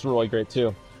Taishlife looks really great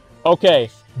too. Okay,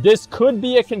 this could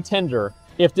be a contender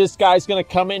if this guy's gonna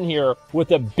come in here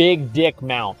with a big dick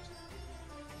mount.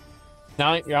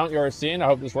 Now you're already seeing. I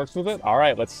hope this works with it. All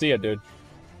right, let's see it, dude.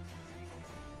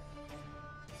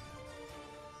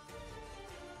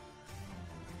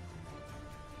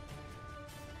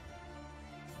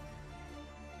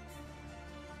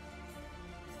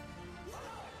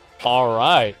 All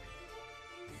right.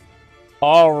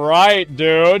 All right,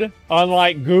 dude.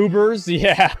 Unlike Goobers,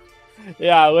 yeah.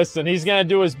 Yeah, listen, he's going to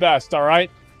do his best, all right?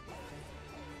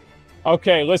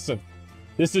 Okay, listen.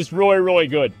 This is really, really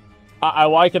good. I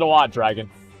like it a lot, Dragon.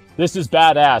 This is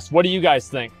badass. What do you guys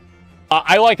think?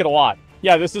 I like it a lot.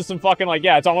 Yeah, this is some fucking, like,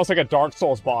 yeah, it's almost like a Dark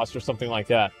Souls boss or something like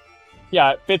that.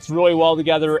 Yeah, it fits really well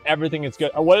together. Everything is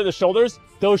good. What are the shoulders?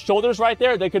 Those shoulders right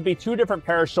there, they could be two different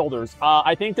pair of shoulders.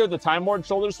 I think they're the Time Warden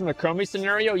shoulders from the Chromie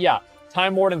scenario. Yeah,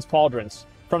 Time Warden's pauldrons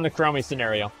from the Chromie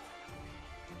scenario.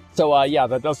 So, yeah,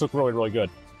 that does look really, really good.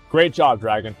 Great job,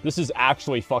 Dragon. This is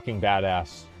actually fucking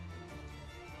badass.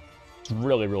 It's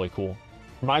really, really cool.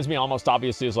 Reminds me almost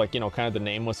obviously as like, you know, kind of the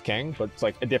Nameless King, but it's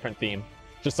like a different theme.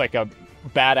 Just like a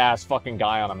badass fucking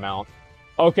guy on a mount.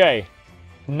 Okay,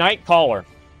 Nightcaller.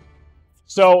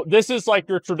 So this is like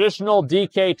your traditional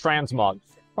DK transmog.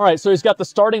 All right, so he's got the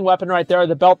starting weapon right there,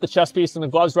 the belt, the chest piece, and the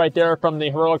gloves right there from the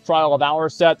Heroic Trial of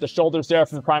Hours set. The shoulders there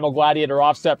from the Primal Gladiator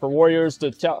offset for warriors.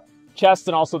 The chest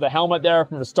and also the helmet there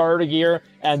from the starter gear.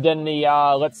 And then the,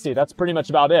 let's see, that's pretty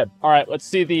much about it. All right, let's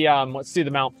see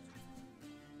the mount.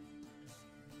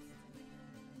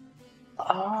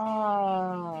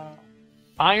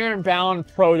 Ironbound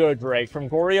Proto-Drake from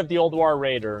Glory of the Old War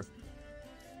Raider.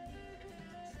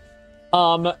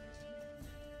 Who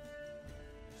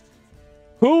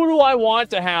do I want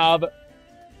to have?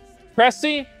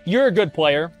 Cressy, you're a good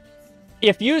player.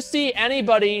 If you see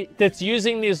anybody that's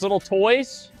using these little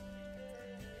toys,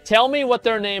 tell me what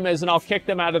their name is and I'll kick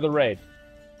them out of the raid.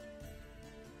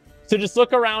 So just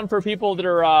look around for people that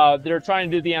are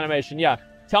trying to do the animation. Yeah,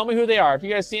 tell me who they are. If you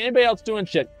guys see anybody else doing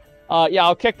shit, yeah,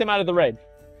 I'll kick them out of the raid.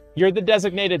 You're the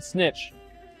designated snitch.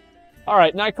 All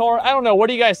right, Nightcaller, I don't know. What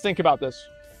do you guys think about this?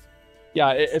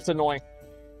 Yeah, it's annoying.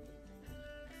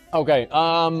 Okay,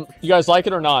 you guys like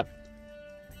it or not?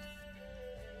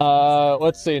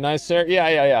 Let's see, nice hair.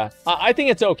 Yeah. I think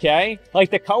it's okay.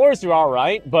 Like, the colors are all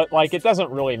right, but, like, it doesn't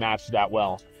really match that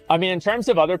well. I mean, in terms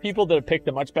of other people that have picked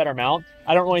a much better mount,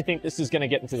 I don't really think this is going to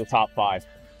get into the top 5.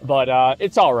 But,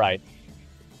 it's all right.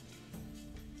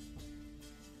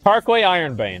 Parkway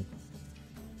Ironbane.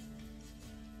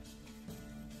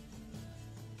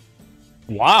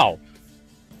 Wow.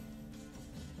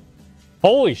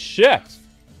 Holy shit.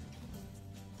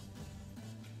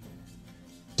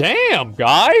 Damn,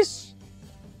 guys.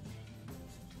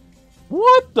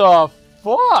 What the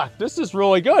fuck? This is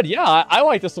really good. Yeah, I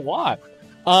like this a lot.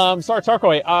 Sorry,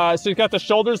 Tarkoi. So you've got the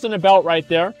shoulders and the belt right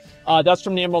there. That's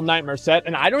from the Emerald Nightmare set.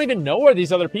 And I don't even know where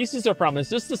these other pieces are from. Is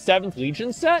this the 7th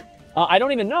Legion set? I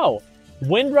don't even know.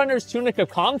 Windrunner's Tunic of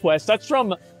Conquest. That's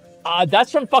from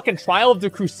fucking Trial of the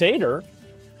Crusader.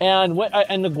 And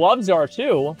the gloves are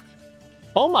too.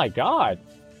 Oh my god.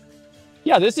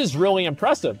 Yeah, this is really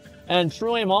impressive. And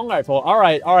truly long rifle. All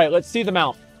right, let's see the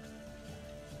mount.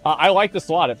 I like this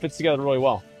a lot. It fits together really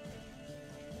well.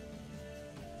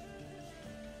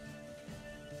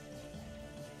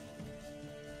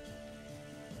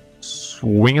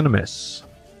 Swing and a miss.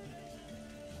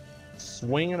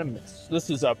 Swing and a miss. This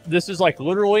is like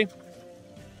literally,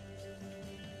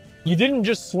 you didn't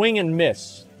just swing and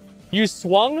miss. You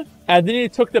swung, and then you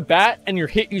took the bat, and you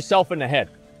hit yourself in the head.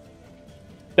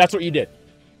 That's what you did.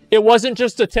 It wasn't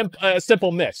just a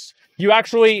simple miss. You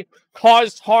actually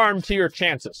caused harm to your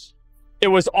chances. It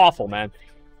was awful, man.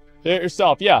 Hit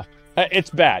yourself, yeah. It's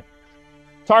bad.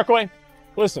 Tarkway,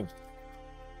 listen.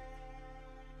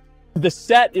 The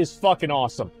set is fucking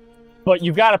awesome. But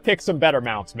you've got to pick some better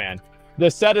mounts, man. The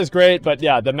set is great, but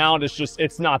yeah, the mount is just,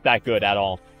 it's not that good at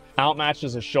all.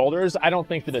 Outmatches his shoulders? I don't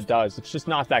think that it does. It's just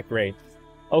not that great.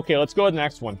 Okay, let's go to the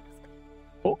next one.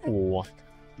 Oh.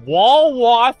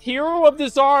 Walwath, Hero of the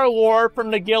Zara lore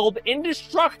from the guild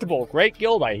Indestructible. Great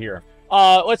guild, I hear.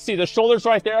 Let's see, the shoulders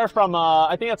right there from,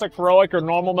 I think that's like heroic or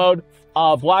normal mode.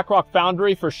 Blackrock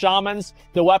Foundry for shamans.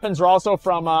 The weapons are also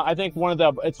from, I think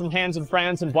it's from Hands and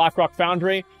Friends and Blackrock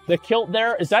Foundry. The kilt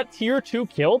there, is that tier 2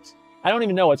 kilt? I don't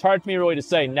even know. It's hard for me really to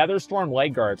say. Netherstorm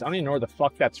leg guards. I don't even know where the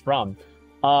fuck that's from.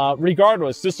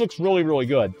 Regardless, this looks really, really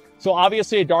good. So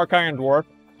obviously a Dark Iron Dwarf.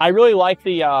 I really like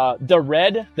the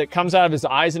red that comes out of his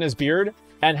eyes and his beard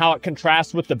and how it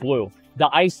contrasts with the blue. The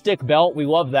ice stick belt, we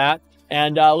love that.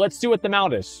 And let's see what the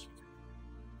mount is.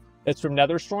 It's from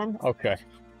Netherstorm? Okay.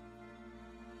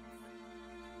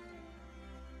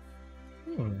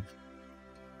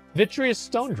 Vitreous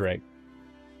Stone Drake.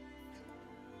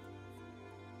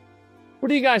 What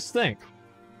do you guys think?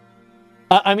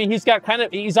 I mean,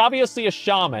 he's obviously a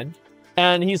shaman,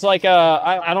 and he's like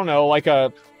I don't know, like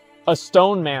a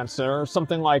stonemancer or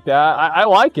something like that. I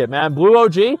like it, man. Blue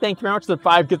OG, thank you very much for the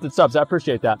 5 gifted subs. I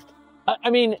appreciate that. I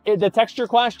mean, the texture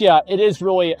clash, yeah, it is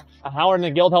really. Howard and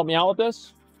the guild help me out with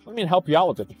this. I mean, help you out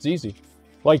with it. It's easy.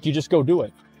 Like, you just go do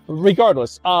it.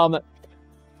 Regardless,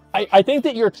 I think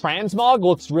that your transmog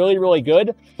looks really, really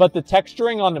good, but the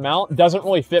texturing on the mount doesn't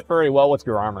really fit very well with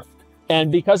your armor. And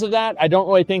because of that, I don't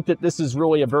really think that this is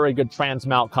really a very good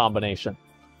transmount combination.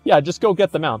 Yeah, just go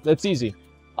get the mount. It's easy.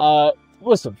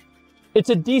 Listen, it's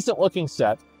a decent looking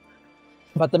set,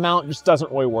 but the mount just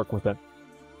doesn't really work with it.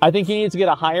 I think you need to get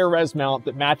a higher res mount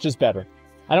that matches better.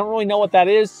 I don't really know what that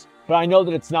is, but I know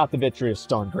that it's not the Vitreous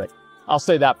Stone Grate. I'll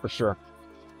say that for sure.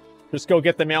 Just go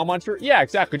get the Mail Muncher? Yeah,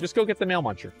 exactly. Just go get the Mail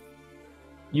Muncher.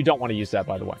 You don't want to use that,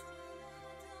 by the way.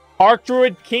 Arc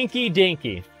Druid Kinky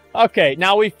Dinky. Okay,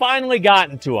 now we've finally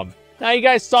gotten to him. Now, you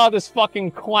guys saw this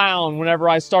fucking clown whenever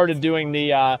I started doing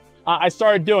the, I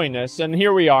started doing this, and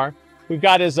here we are. We've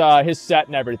got his set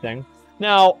and everything.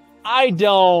 Now, I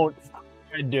don't...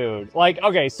 Dude, like,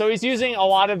 okay, so he's using a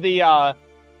lot of the,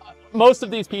 most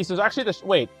of these pieces. Actually,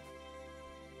 wait.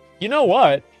 You know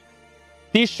what?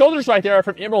 These shoulders right there are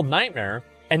from Emerald Nightmare,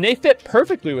 and they fit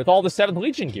perfectly with all the 7th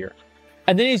Legion gear.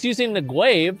 And then he's using the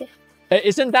glaive.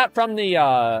 Isn't that from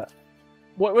the,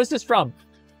 what was this from?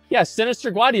 Yeah,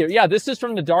 Sinister Gladiator. Yeah, this is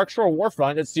from the Darkshore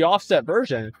Warfront. It's the offset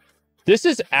version. This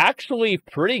is actually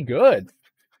pretty good.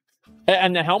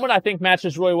 And the helmet, I think,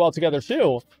 matches really well together,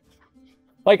 too.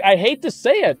 Like, I hate to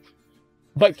say it,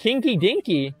 but Kinky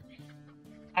Dinky,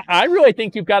 I really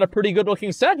think you've got a pretty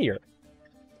good-looking set here.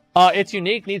 It's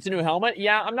unique, needs a new helmet.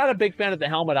 Yeah, I'm not a big fan of the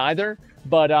helmet either,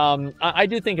 but I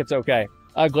do think it's okay.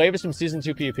 Glaive is from Season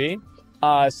 2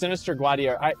 PvP. Sinister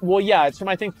Gladiator. Well, yeah, it's from,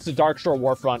 I think, it's a Darkshore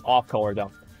Warfront off-color,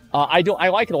 though. I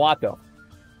like it a lot, though.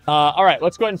 All right,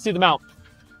 let's go ahead and see the mount.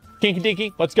 Kinky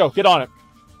Dinky, let's go. Get on it.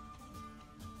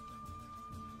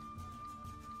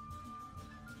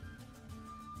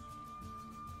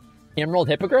 Emerald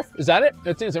Hippogriff? Is that it?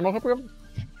 It's Emerald Hippogriff?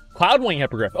 Cloudwing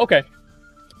Hippogriff. Okay.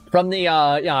 From the,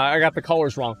 yeah, I got the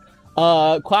colors wrong.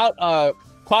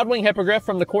 Cloudwing Hippogriff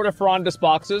from the Court of Ferondus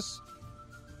boxes.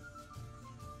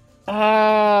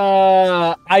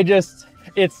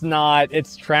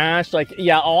 It's trash. Like,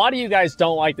 yeah, a lot of you guys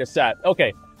don't like the set.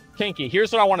 Okay, Kinky,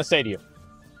 here's what I want to say to you.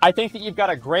 I think that you've got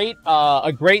a great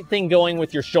thing going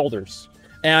with your shoulders.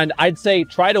 And I'd say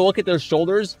try to look at those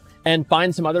shoulders and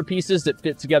find some other pieces that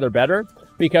fit together better,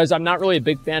 because I'm not really a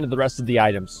big fan of the rest of the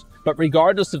items. But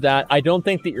regardless of that, I don't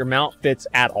think that your mount fits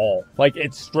at all. Like,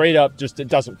 it's straight up just, it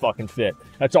doesn't fucking fit.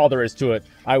 That's all there is to it.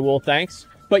 I will, thanks.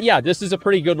 But yeah, this is a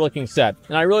pretty good looking set.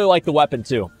 And I really like the weapon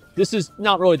too. This is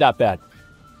not really that bad.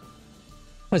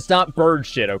 It's not bird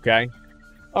shit, okay?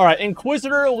 Alright,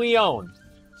 Inquisitor Leone.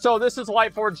 So this is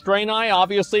Lightforged Draenei,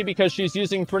 obviously, because she's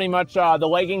using pretty much the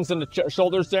leggings and the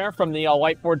shoulders there from the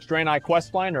Lightforged Draenei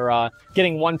questline, or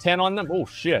getting 110 on them. Oh,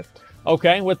 shit.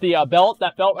 Okay, with the belt.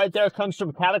 That belt right there comes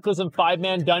from Cataclysm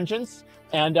 5-man dungeons,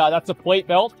 and that's a plate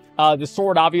belt. The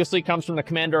sword obviously comes from the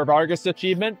Commander of Argus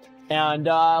achievement. And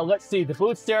let's see, the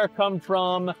boots there come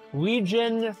from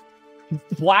Legion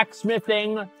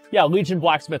Blacksmithing. Yeah, Legion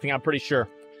Blacksmithing, I'm pretty sure.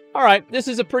 All right, this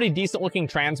is a pretty decent looking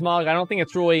transmog. I don't think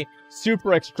it's really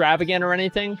super extravagant or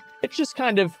anything. It's just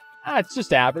kind of, it's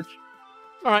just average.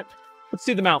 All right, let's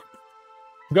see the mount.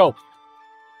 Go.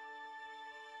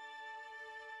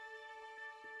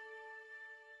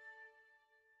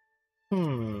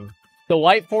 The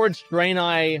Lightforged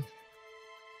Draenei.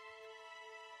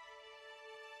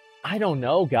 I don't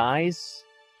know, guys.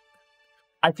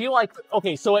 I feel like,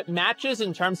 okay, so it matches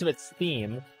in terms of its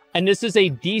theme. And this is a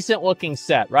decent looking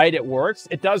set, right? It works.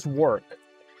 It does work.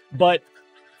 But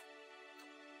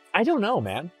I don't know,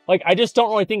 man. Like, I just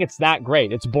don't really think it's that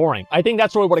great. It's boring. I think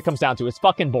that's really what it comes down to. It's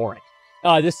fucking boring.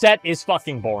 The set is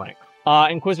fucking boring.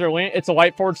 Inquisitor Leone, it's a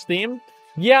Lightforged theme.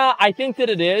 Yeah, I think that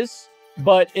it is.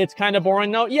 But it's kind of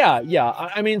boring, though. Yeah.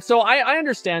 I mean, so I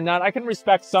understand that. I can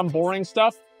respect some boring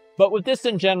stuff. But with this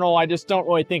in general, I just don't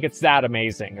really think it's that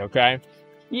amazing, okay?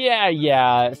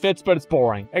 Yeah, it fits, but it's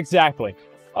boring. Exactly.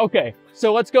 Okay,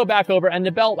 so let's go back over. And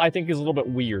the belt, I think, is a little bit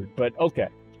weird, but okay.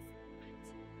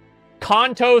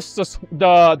 Kontos,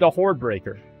 the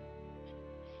Hordebreaker.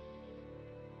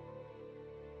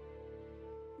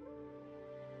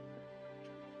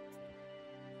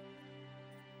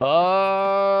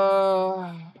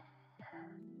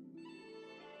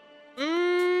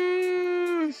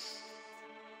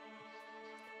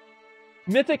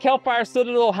 Mythic Hellfire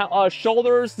Citadel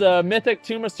shoulders, the Mythic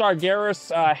Tomb of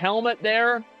Sargeras helmet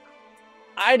there.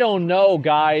 I don't know,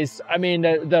 guys. I mean,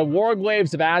 the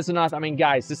Warglaves of Azeroth. I mean,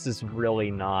 guys, this is really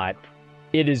not.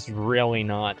 It is really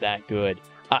not that good.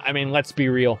 I mean, let's be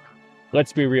real.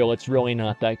 Let's be real. It's really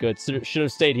not that good. Should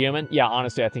have stayed human. Yeah,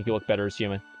 honestly, I think you look better as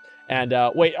human. And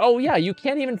wait, oh yeah, you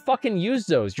can't even fucking use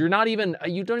those. You're not even.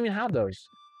 You don't even have those.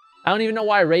 I don't even know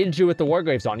why I raided you with the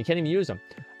Warglaves on. You can't even use them.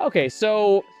 Okay,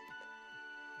 so.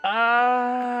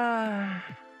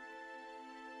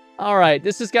 All right,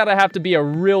 this has got to have to be a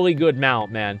really good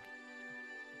mount, man.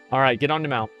 All right, get on the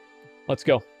mount. Let's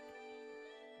go.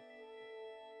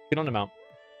 Get on the mount.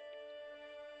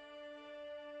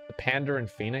 The Panda and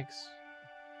Phoenix.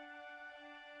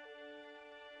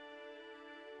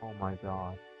 Oh my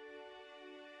god.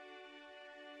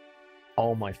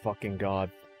 Oh my fucking god.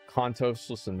 Kontos,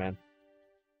 listen, man.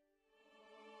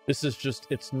 This is just,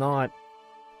 it's not...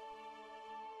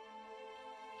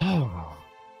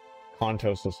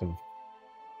 Kontos, listen.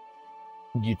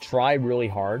 You try really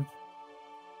hard,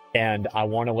 and I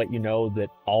want to let you know that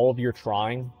all of your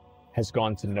trying has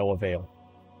gone to no avail.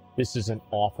 This is an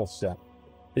awful set.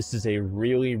 This is a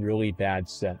really, really bad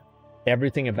set.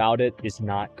 Everything about it is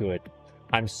not good.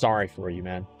 I'm sorry for you,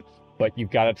 man. But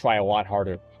you've got to try a lot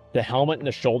harder. The helmet and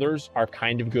the shoulders are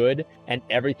kind of good, and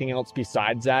everything else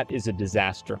besides that is a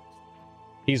disaster.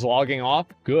 He's logging off?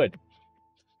 Good.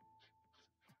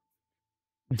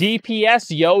 DPS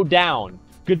yo down.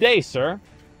 Good day, sir.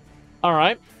 All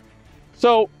right.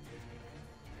 So,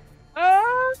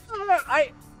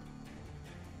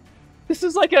 this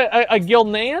is like a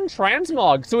Gilnean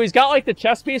transmog. So he's got like the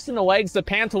chest piece and the legs, the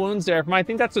pantaloons there from, I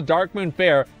think that's the Dark Moon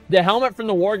Fair, the helmet from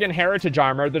the Worgen Heritage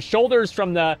Armor, the shoulders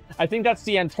from the, I think that's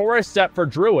the Antorus set for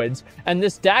Druids, and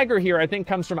this dagger here I think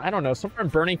comes from, I don't know, somewhere in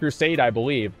Burning Crusade, I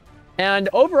believe. And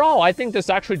overall, I think this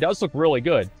actually does look really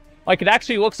good. Like, it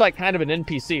actually looks like kind of an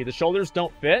NPC. The shoulders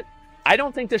don't fit. I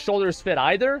don't think the shoulders fit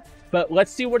either, but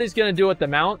let's see what he's going to do with the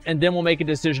mount, and then we'll make a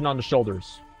decision on the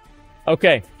shoulders.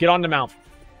 Okay, get on the mount.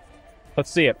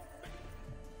 Let's see it.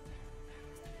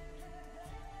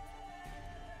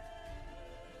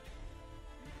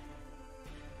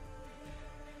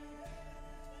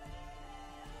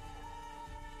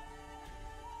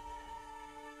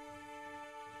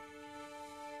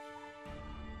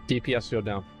 DPS go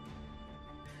down.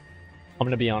 I'm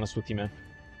going to be honest with you, man.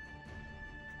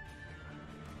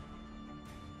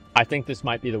 I think this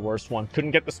might be the worst one. Couldn't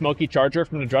get the Smoky Charger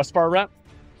from the Dressbar rep?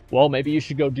 Well, maybe you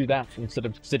should go do that instead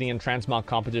of sitting in transmount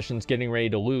competitions getting ready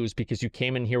to lose because you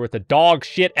came in here with a dog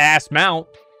shit ass mount.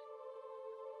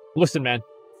 Listen, man.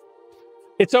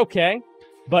 It's okay,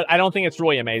 but I don't think it's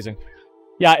really amazing.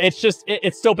 Yeah, it's just,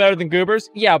 it's still better than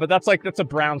Goobers. Yeah, but that's a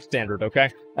brown standard,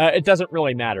 okay? It doesn't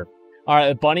really matter. All right,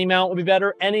 the bunny mount would be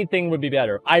better. Anything would be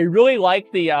better. I really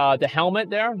like the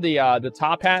helmet there, the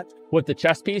top hat with the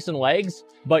chest piece and legs,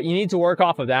 but you need to work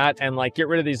off of that and like get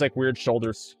rid of these like weird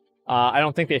shoulders. I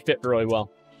don't think they fit really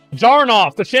well.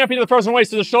 Jarnoff, the champion of the frozen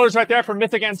waste, so the shoulders right there for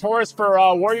Mythic Antorus for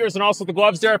Warriors, and also the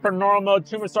gloves there for normal mode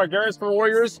Tomb of Sargeras for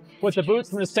Warriors, with the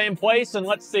boots in the same place. And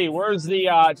let's see, where's the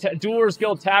Duelers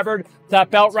Guild tabard?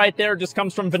 That belt right there just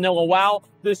comes from Vanilla WoW.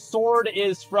 This sword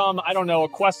is from, I don't know, a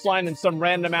quest line in some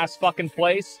random ass fucking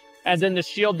place. And then the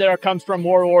shield there comes from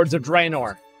Warlords of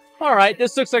Draenor. All right,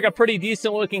 this looks like a pretty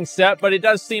decent looking set, but it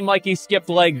does seem like he skipped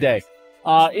leg day.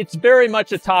 It's very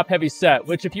much a top-heavy set,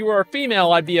 which if you were a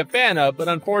female, I'd be a fan of, but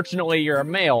unfortunately, you're a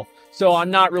male, so I'm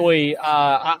not really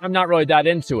that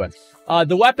into it.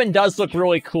 The weapon does look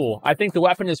really cool. I think the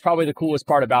weapon is probably the coolest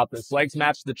part about this. Legs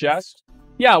match the chest.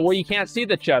 Yeah, well, you can't see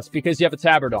the chest because you have a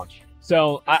tabard on.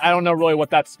 So, I don't know really what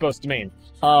that's supposed to mean.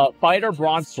 Fighter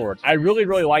Broadsword. I really,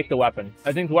 really like the weapon.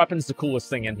 I think the weapon's the coolest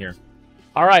thing in here.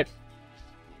 All right.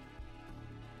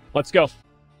 Let's go.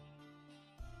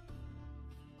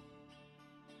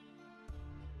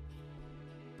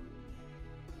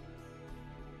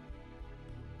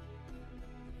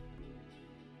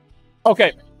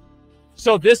 Okay,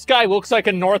 so this guy looks like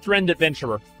a Northrend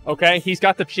adventurer, okay? He's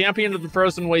got the Champion of the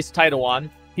Frozen Waste title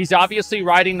on. He's obviously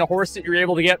riding the horse that you're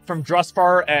able to get from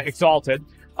Drusvar Exalted,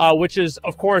 which is,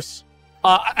 of course...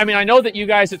 I mean, I know that you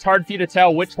guys, it's hard for you to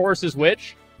tell which horse is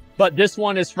which, but this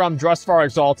one is from Drusvar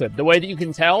Exalted. The way that you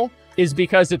can tell is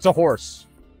because it's a horse.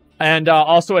 And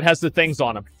also it has the things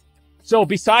on him. So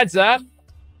besides that,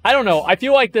 I don't know. I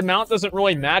feel like the mount doesn't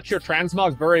really match your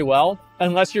transmog very well,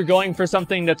 unless you're going for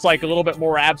something that's like a little bit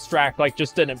more abstract, like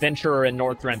just an adventurer in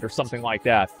Northrend or something like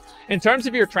that. In terms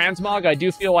of your transmog, I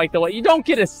do feel like you don't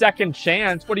get a second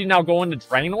chance. What are you now going to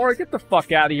Draenor? Get the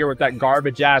fuck out of here with that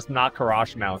garbage-ass not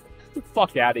Karash mount. Get the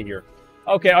fuck out of here.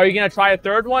 Okay, are you going to try a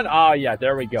third one? Oh, yeah,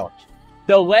 there we go.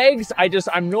 The legs,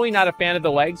 I'm really not a fan of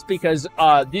the legs because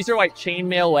these are like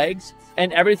chainmail legs,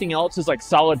 and everything else is like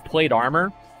solid plate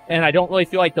armor. And I don't really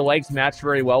feel like the legs match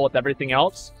very well with everything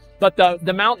else. But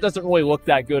the mount doesn't really look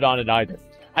that good on it either.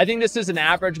 I think this is an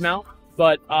average mount,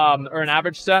 but or an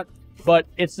average set, but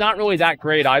it's not really that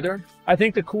great either. I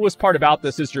think the coolest part about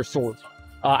this is your sword.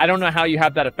 I don't know how you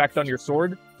have that effect on your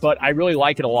sword, but I really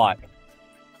like it a lot.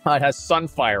 It has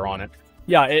Sunfire on it.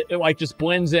 Yeah, it like just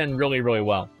blends in really, really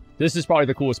well. This is probably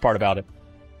the coolest part about it.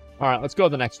 All right, let's go to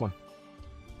the next one.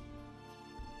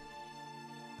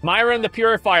 Myra and the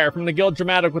Purifier from the Guild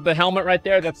Dramatic with the helmet right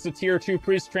there. That's the Tier 2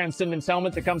 Priest Transcendence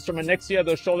helmet that comes from Onyxia.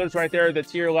 Those shoulders right there, the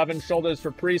Tier 11 shoulders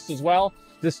for Priest as well.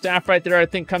 The staff right there, I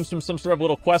think, comes from some sort of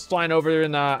little quest line over there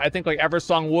in, I think, like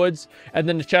Eversong Woods. And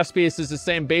then the chest piece is the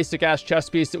same basic-ass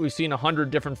chest piece that we've seen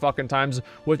 100 different fucking times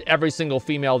with every single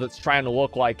female that's trying to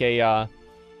look like a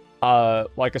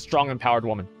strong, empowered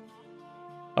woman.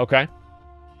 Okay?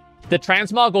 The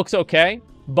transmog looks okay,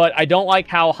 but I don't like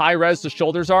how high-res the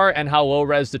shoulders are and how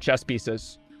low-res the chest piece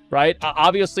is, right?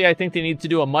 Obviously, I think they need to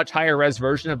do a much higher-res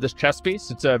version of this chest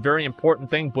piece. It's a very important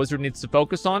thing Blizzard needs to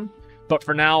focus on. But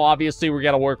for now, obviously, we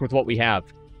got to work with what we have.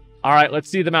 All right, let's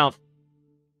see the mount.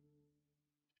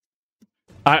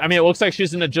 I mean, it looks like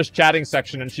she's in the just chatting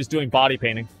section and she's doing body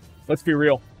painting. Let's be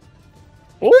real.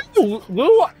 Ooh,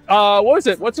 what was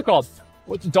it? What's it called?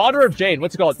 Daughter of Jade.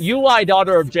 What's it called? Uli,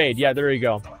 Daughter of Jade. Yeah, there you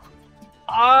go.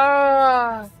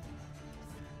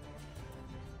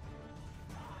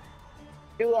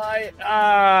 Uli,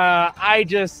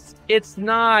 it's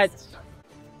not...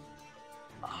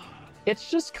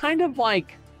 It's just kind of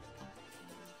like,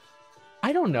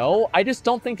 I don't know. I just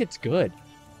don't think it's good.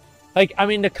 Like, I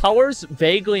mean, the colors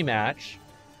vaguely match.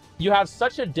 You have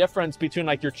such a difference between,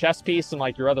 like, your chest piece and,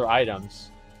 like, your other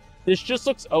items. This just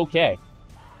looks okay.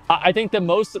 I think the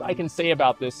most that I can say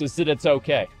about this is that it's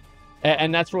okay.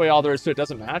 And that's really all there is to it. It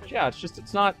doesn't match. Yeah, it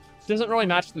doesn't really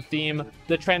match the theme.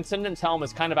 The Transcendence helm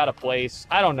is kind of out of place.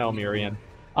 I don't know, Miriam.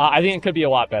 I think it could be a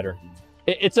lot better.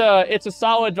 It's a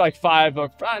solid, like, 5, or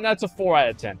that's a 4 out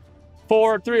of 10.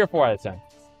 3 or 4 out of 10.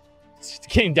 It's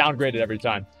getting downgraded every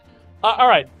time. All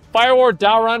right, Fireward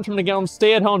Dowrun from the game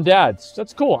Stay-at-Home Dads.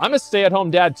 That's cool. I'm a stay-at-home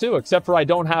dad too, except for I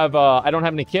don't have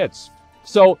any kids.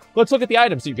 So let's look at the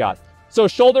items you got. So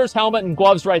shoulders, helmet, and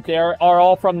gloves right there are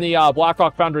all from the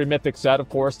Blackrock Foundry Mythic set, of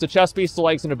course. The chest piece, the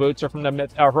legs, and the boots are from the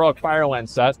Heroic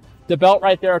Firelands set. The belt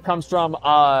right there comes from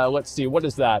let's see, what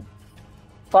is that?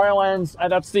 Firelands,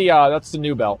 that's the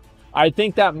new belt. I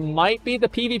think that might be the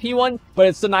PvP one, but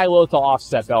it's the Nilotha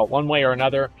offset belt, one way or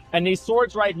another. And these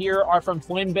swords right here are from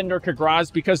Flamebender Kagraz.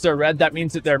 Because they're red, that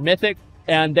means that they're mythic,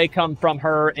 and they come from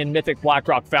her in Mythic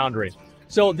Blackrock Foundry.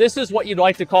 So this is what you'd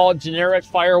like to call generic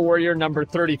Fire Warrior number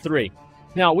 33.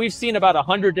 Now, we've seen about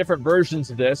 100 different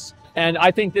versions of this, and I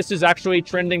think this is actually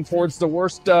trending towards the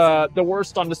worst on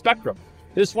the spectrum.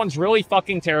 This one's really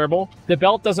fucking terrible. The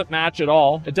belt doesn't match at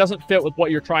all. It doesn't fit with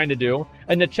what you're trying to do.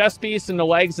 And the chest piece and the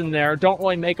legs in there don't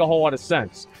really make a whole lot of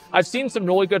sense. I've seen some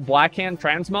really good Blackhand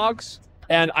transmogs,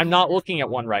 and I'm not looking at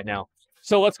one right now.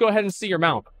 So let's go ahead and see your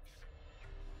mount.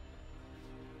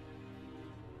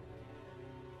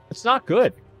 It's not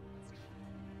good.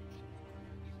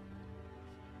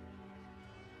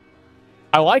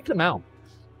 I like the mount.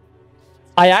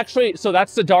 So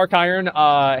that's the Dark Iron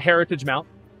Heritage mount.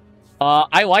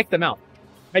 I like the mount.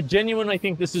 I genuinely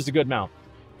think this is a good mount.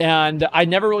 And I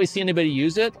never really see anybody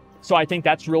use it, so I think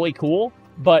that's really cool.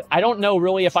 But I don't know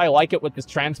really if I like it with this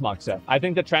transmog set. I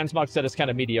think the transmog set is kind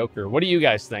of mediocre. What do you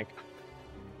guys think?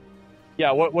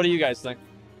 Yeah, what do you guys think?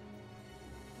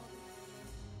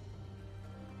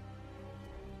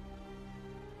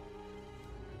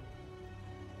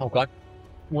 Okay.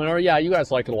 Yeah, you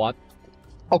guys like it a lot.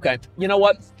 Okay, you know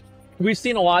what? We've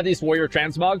seen a lot of these Warrior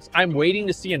transmogs. I'm waiting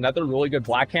to see another really good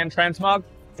Blackhand transmog,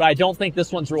 but I don't think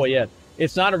this one's really it.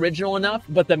 It's not original enough,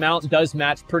 but the mount does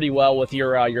match pretty well with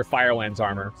your Firelands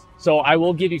armor. So I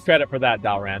will give you credit for that,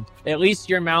 Dalrand. At least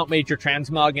your mount made your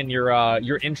transmog and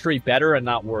your entry better and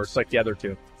not worse like the other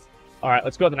two. All right,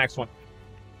 let's go to the next one.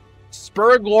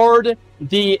 Spurglord,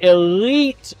 the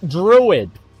Elite Druid.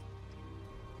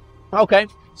 Okay.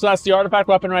 So that's the artifact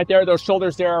weapon right there. Those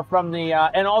shoulders there are from the,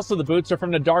 and also the boots are from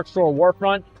the Darkshore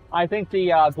Warfront. I think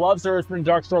the gloves are from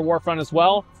the Darkshore Warfront as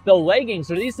well. The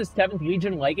leggings, are these the 7th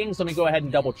Legion leggings? Let me go ahead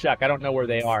and double check. I don't know where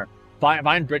they are.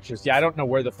 Vine Breeches. Yeah, I don't know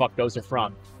where the fuck those are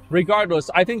from. Regardless,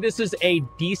 I think this is a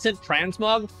decent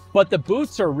transmog, but the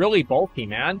boots are really bulky,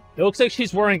 man. It looks like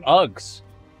she's wearing Uggs.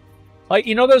 Like,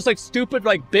 you know those, like, stupid,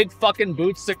 like, big fucking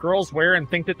boots that girls wear and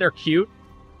think that they're cute?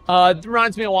 It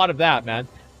reminds me a lot of that, man.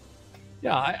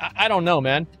 Yeah, I don't know,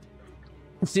 man.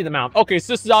 Let's see the mount. Okay,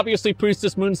 so this is obviously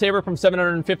Priestess Moonsaber from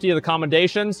 750 of the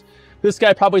commendations. This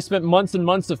guy probably spent months and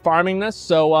months of farming this,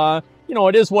 so, you know,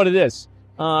 it is what it is.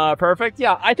 Perfect.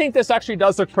 Yeah, I think this actually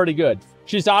does look pretty good.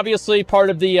 She's obviously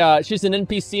part of the, she's an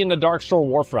NPC in the Darkshore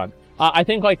Warfront. I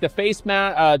think, like, the face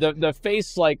the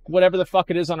face, like, whatever the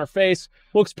fuck it is on her face,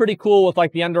 looks pretty cool with,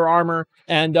 like, the under armor,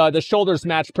 and the shoulders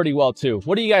match pretty well, too.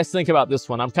 What do you guys think about this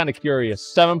one? I'm kind of curious.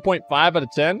 7.5 out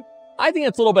of 10? I think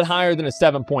it's a little bit higher than a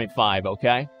 7.5,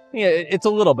 okay? Yeah, it's a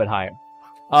little bit higher.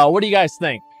 What do you guys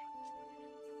think?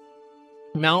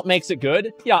 Mount makes it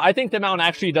good. Yeah, I think the mount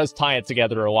actually does tie it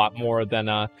together a lot more than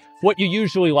what you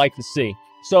usually like to see.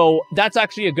 So that's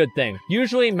actually a good thing.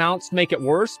 Usually mounts make it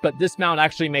worse, but this mount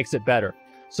actually makes it better.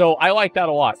 So I like that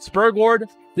a lot. Spurgord,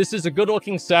 this is a good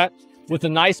looking set with a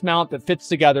nice mount that fits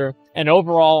together. And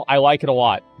overall, I like it a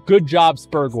lot. Good job,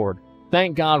 Spurgord.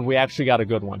 Thank God we actually got a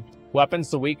good one.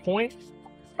 Weapon's the weak point. I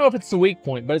don't know if it's the weak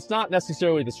point, but it's not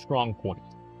necessarily the strong point.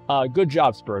 Good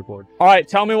job, Spurgord. All right,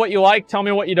 tell me what you like. Tell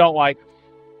me what you don't like.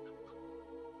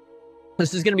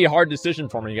 This is going to be a hard decision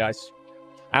for me, guys.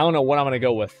 I don't know what I'm going to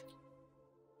go with.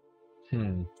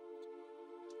 I'm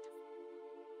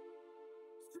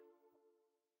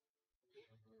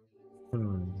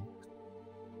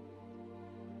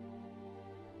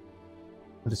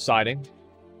deciding.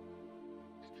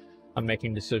 I'm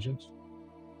making decisions.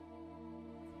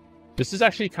 This is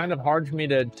actually kind of hard for me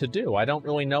to do. I don't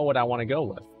really know what I want to go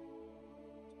with.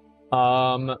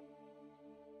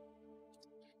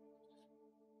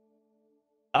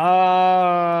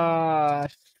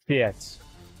 Shit.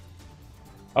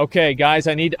 Okay, guys,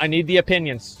 I need the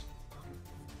opinions.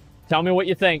 Tell me what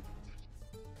you think.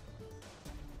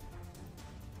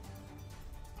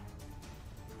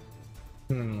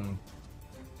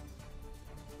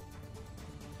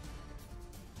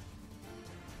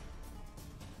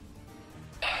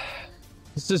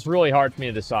 This is really hard for me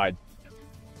to decide.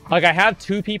 Like, I have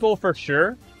two people for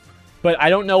sure, but I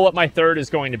don't know what my third is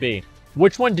going to be.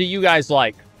 Which one do you guys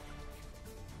like?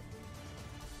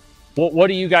 What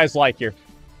do you guys like here?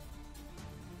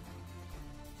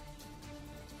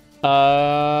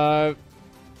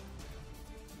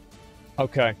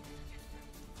 Okay.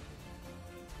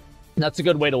 That's a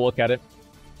good way to look at it.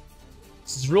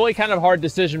 This is really kind of a hard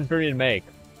decision for me to make.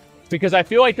 Because I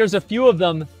feel like there's a few of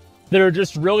them that are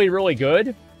just really, really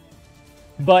good.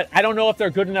 But I don't know if they're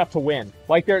good enough to win.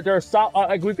 Like,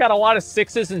 like we've got a lot of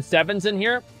 6s and 7s in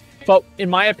here. But in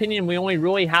my opinion, we only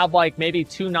really have like maybe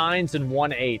 2 9s and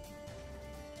 1 8.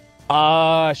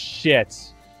 Shit.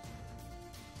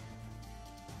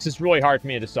 This is really hard for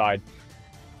me to decide.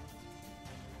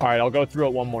 Alright, I'll go through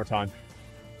it one more time.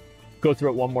 Go through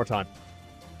it one more time.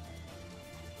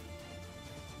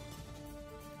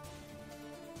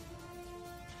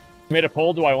 Made a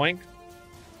poll, do I link?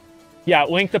 Yeah,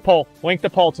 link the poll. Link the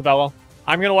poll, Tavello.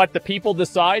 I'm going to let the people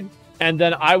decide, and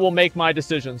then I will make my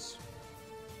decisions.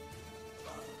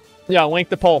 Yeah, link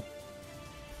the poll.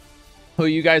 Who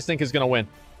you guys think is going to win?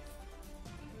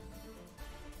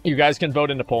 You guys can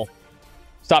vote in the poll.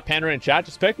 Stop pandering in chat.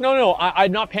 Just pick. No,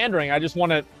 I'm not pandering. I just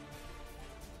want to...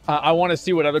 I want to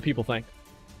see what other people think.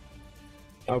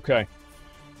 Okay.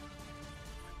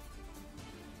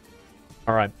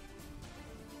 All right.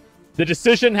 The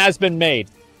decision has been made.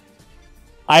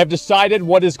 I have decided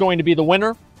what is going to be the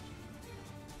winner.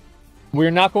 We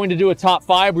are not going to do a top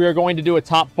 5. We are going to do a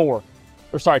top 4.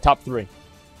 Or sorry, top 3.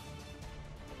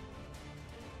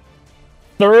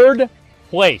 Third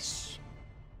place.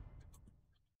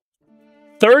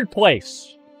 Third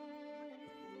place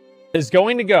is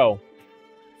going to go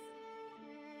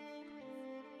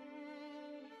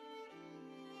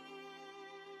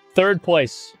third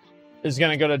place is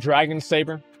going to go to Dragon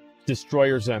Saber,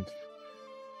 Destroyer's End.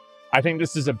 I think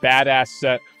this is a badass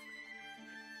set.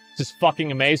 Just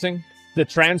fucking amazing. The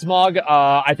transmog,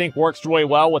 I think, works really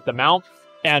well with the mount.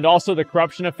 And also the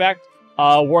corruption effect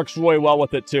works really well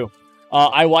with it, too.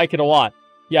 I like it a lot.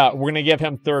 Yeah, we're going to give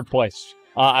him third place.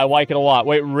 I like it a lot.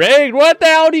 Wait, rigged? What the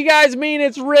hell do you guys mean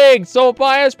it's rigged? So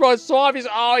biased, bro. It's so obvious.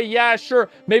 Oh, yeah, sure.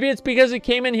 Maybe it's because he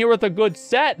came in here with a good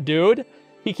set, dude.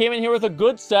 He came in here with a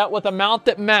good set with a mount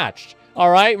that matched. All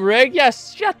right, rigged?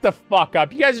 Yes, shut the fuck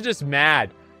up. You guys are just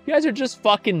mad. You guys are just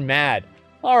fucking mad.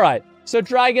 All right. So,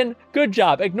 Dragon, good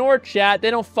job. Ignore chat.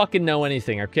 They don't fucking know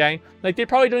anything, okay? Like, they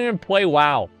probably don't even play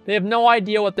WoW. They have no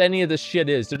idea what any of this shit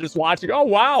is. They're just watching. Oh,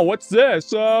 wow, what's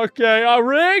this? Okay,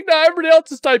 rigged? No, everybody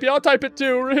else is typing. I'll type it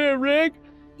too. Rigged?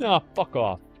 Oh, fuck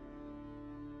off.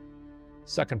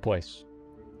 Second place.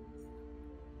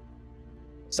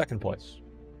 Second place.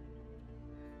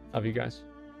 Of you guys.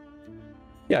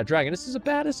 Yeah, Dragon, this is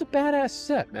it's a badass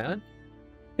set, man.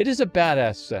 It is a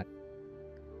badass set.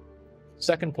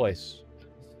 Second place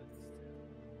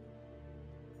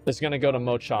is going to go to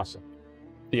Mochasa,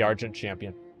 the Argent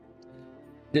Champion.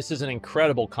 This is an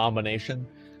incredible combination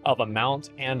of a mount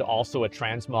and also a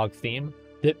transmog theme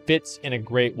that fits in a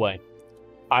great way.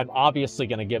 I'm obviously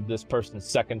going to give this person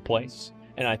second place,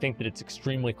 and I think that it's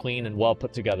extremely clean and well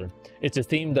put together. It's a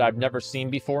theme that I've never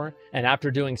seen before, and after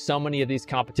doing so many of these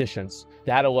competitions,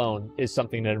 that alone is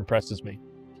something that impresses me.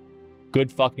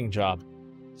 Good fucking job.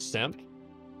 Simp?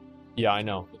 Yeah, I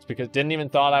know. It's because didn't even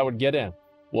thought I would get in.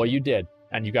 Well, you did.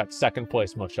 And you got second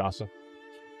place, Mochasa.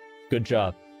 Good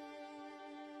job.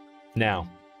 Now,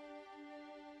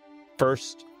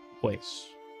 first place.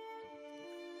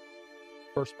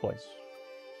 First place.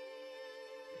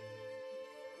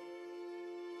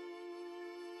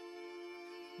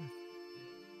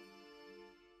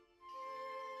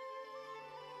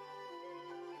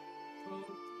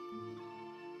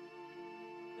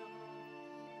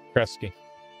 Kresge.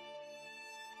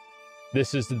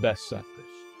 This is the best set.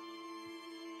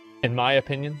 In my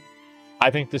opinion, I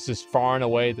think this is far and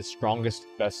away the strongest,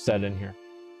 best set in here.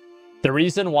 The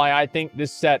reason why I think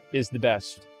this set is the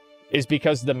best is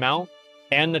because the mount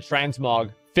and the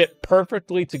transmog fit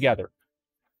perfectly together.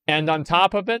 And on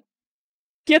top of it,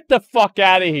 get the fuck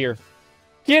out of here.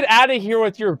 Get out of here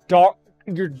with your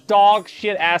dog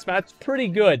shit ass mount. That's pretty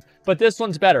good, but this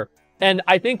one's better. And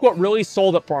I think what really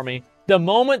sold it for me, the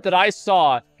moment that I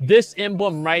saw this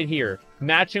emblem right here,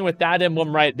 matching with that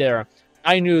emblem right there,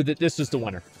 I knew that this was the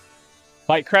winner.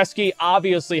 Like, Kresge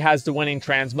obviously has the winning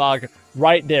transmog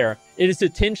right there. It is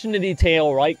attention to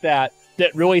detail like that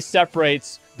that really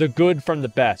separates the good from the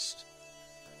best.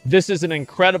 This is an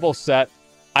incredible set.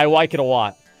 I like it a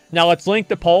lot. Now let's link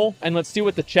the poll and let's see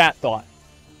what the chat thought.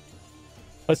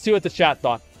 Let's see what the chat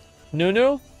thought.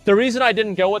 Nunu? The reason I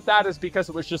didn't go with that is because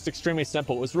it was just extremely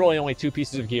simple. It was really only 2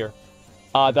 pieces of gear.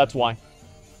 That's why.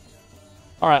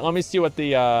 All right, let me see what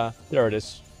the, there it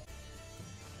is.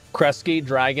 Kresge,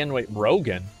 Dragon, wait,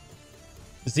 Rogan.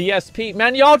 ZSP.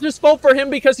 Man, y'all just vote for him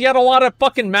because he had a lot of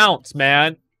fucking mounts,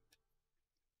 man.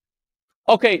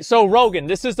 Okay, so Rogan,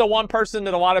 this is the one person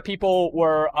that a lot of people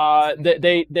were,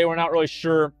 they were not really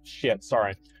sure. Shit,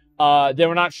 sorry. They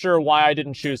were not sure why I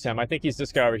didn't choose him. I think he's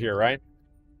this guy over here, right?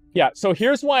 Yeah, so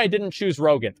here's why I didn't choose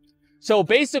Rogan. So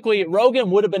basically, Rogan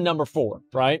would have been number 4,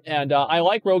 right? And I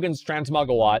like Rogan's transmog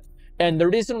a lot. And the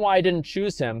reason why I didn't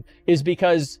choose him is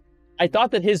because I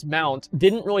thought that his mount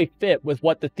didn't really fit with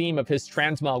what the theme of his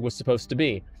transmog was supposed to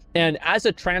be. And as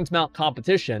a transmount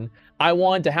competition, I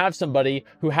wanted to have somebody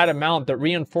who had a mount that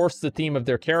reinforced the theme of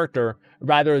their character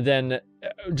rather than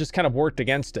just kind of worked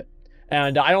against it.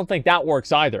 And I don't think that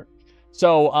works either.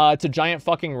 So, it's a giant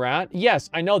fucking rat. Yes,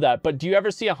 I know that, but do you ever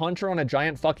see a hunter on a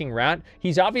giant fucking rat?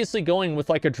 He's obviously going with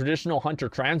like a traditional hunter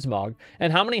transmog.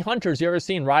 And how many hunters you ever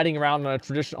seen riding around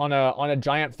on a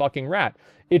giant fucking rat?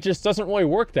 It just doesn't really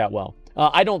work that well.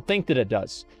 I don't think that it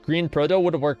does. Green Proto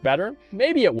would have worked better.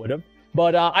 Maybe it would have,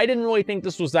 but I didn't really think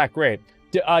this was that great.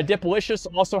 Dipalicious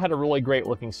also had a really great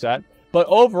looking set, but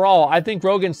overall, I think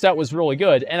Rogan's set was really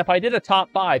good. And if I did a top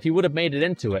 5, he would have made it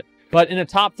into it. But in a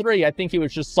top 3, I think he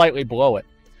was just slightly below it.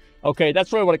 Okay,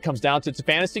 that's really what it comes down to. It's a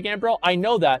fantasy game, bro. I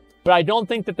know that, but I don't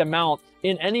think that the mount,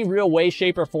 in any real way,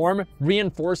 shape, or form,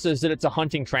 reinforces that it's a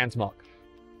hunting transmog.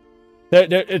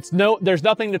 There's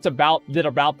nothing that's about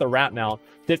the rat mount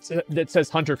that says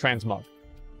hunter transmog.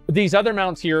 These other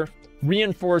mounts here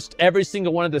reinforced every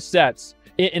single one of the sets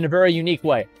in a very unique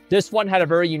way. This one had a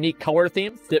very unique color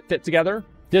theme that fit together.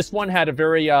 This one had a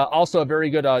very also a very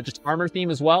good just armor theme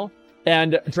as well.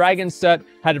 And Dragon's set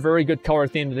had a very good color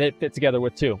theme that it fit together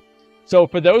with too. So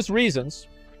for those reasons,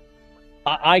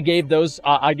 I gave those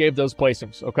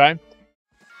placings, okay?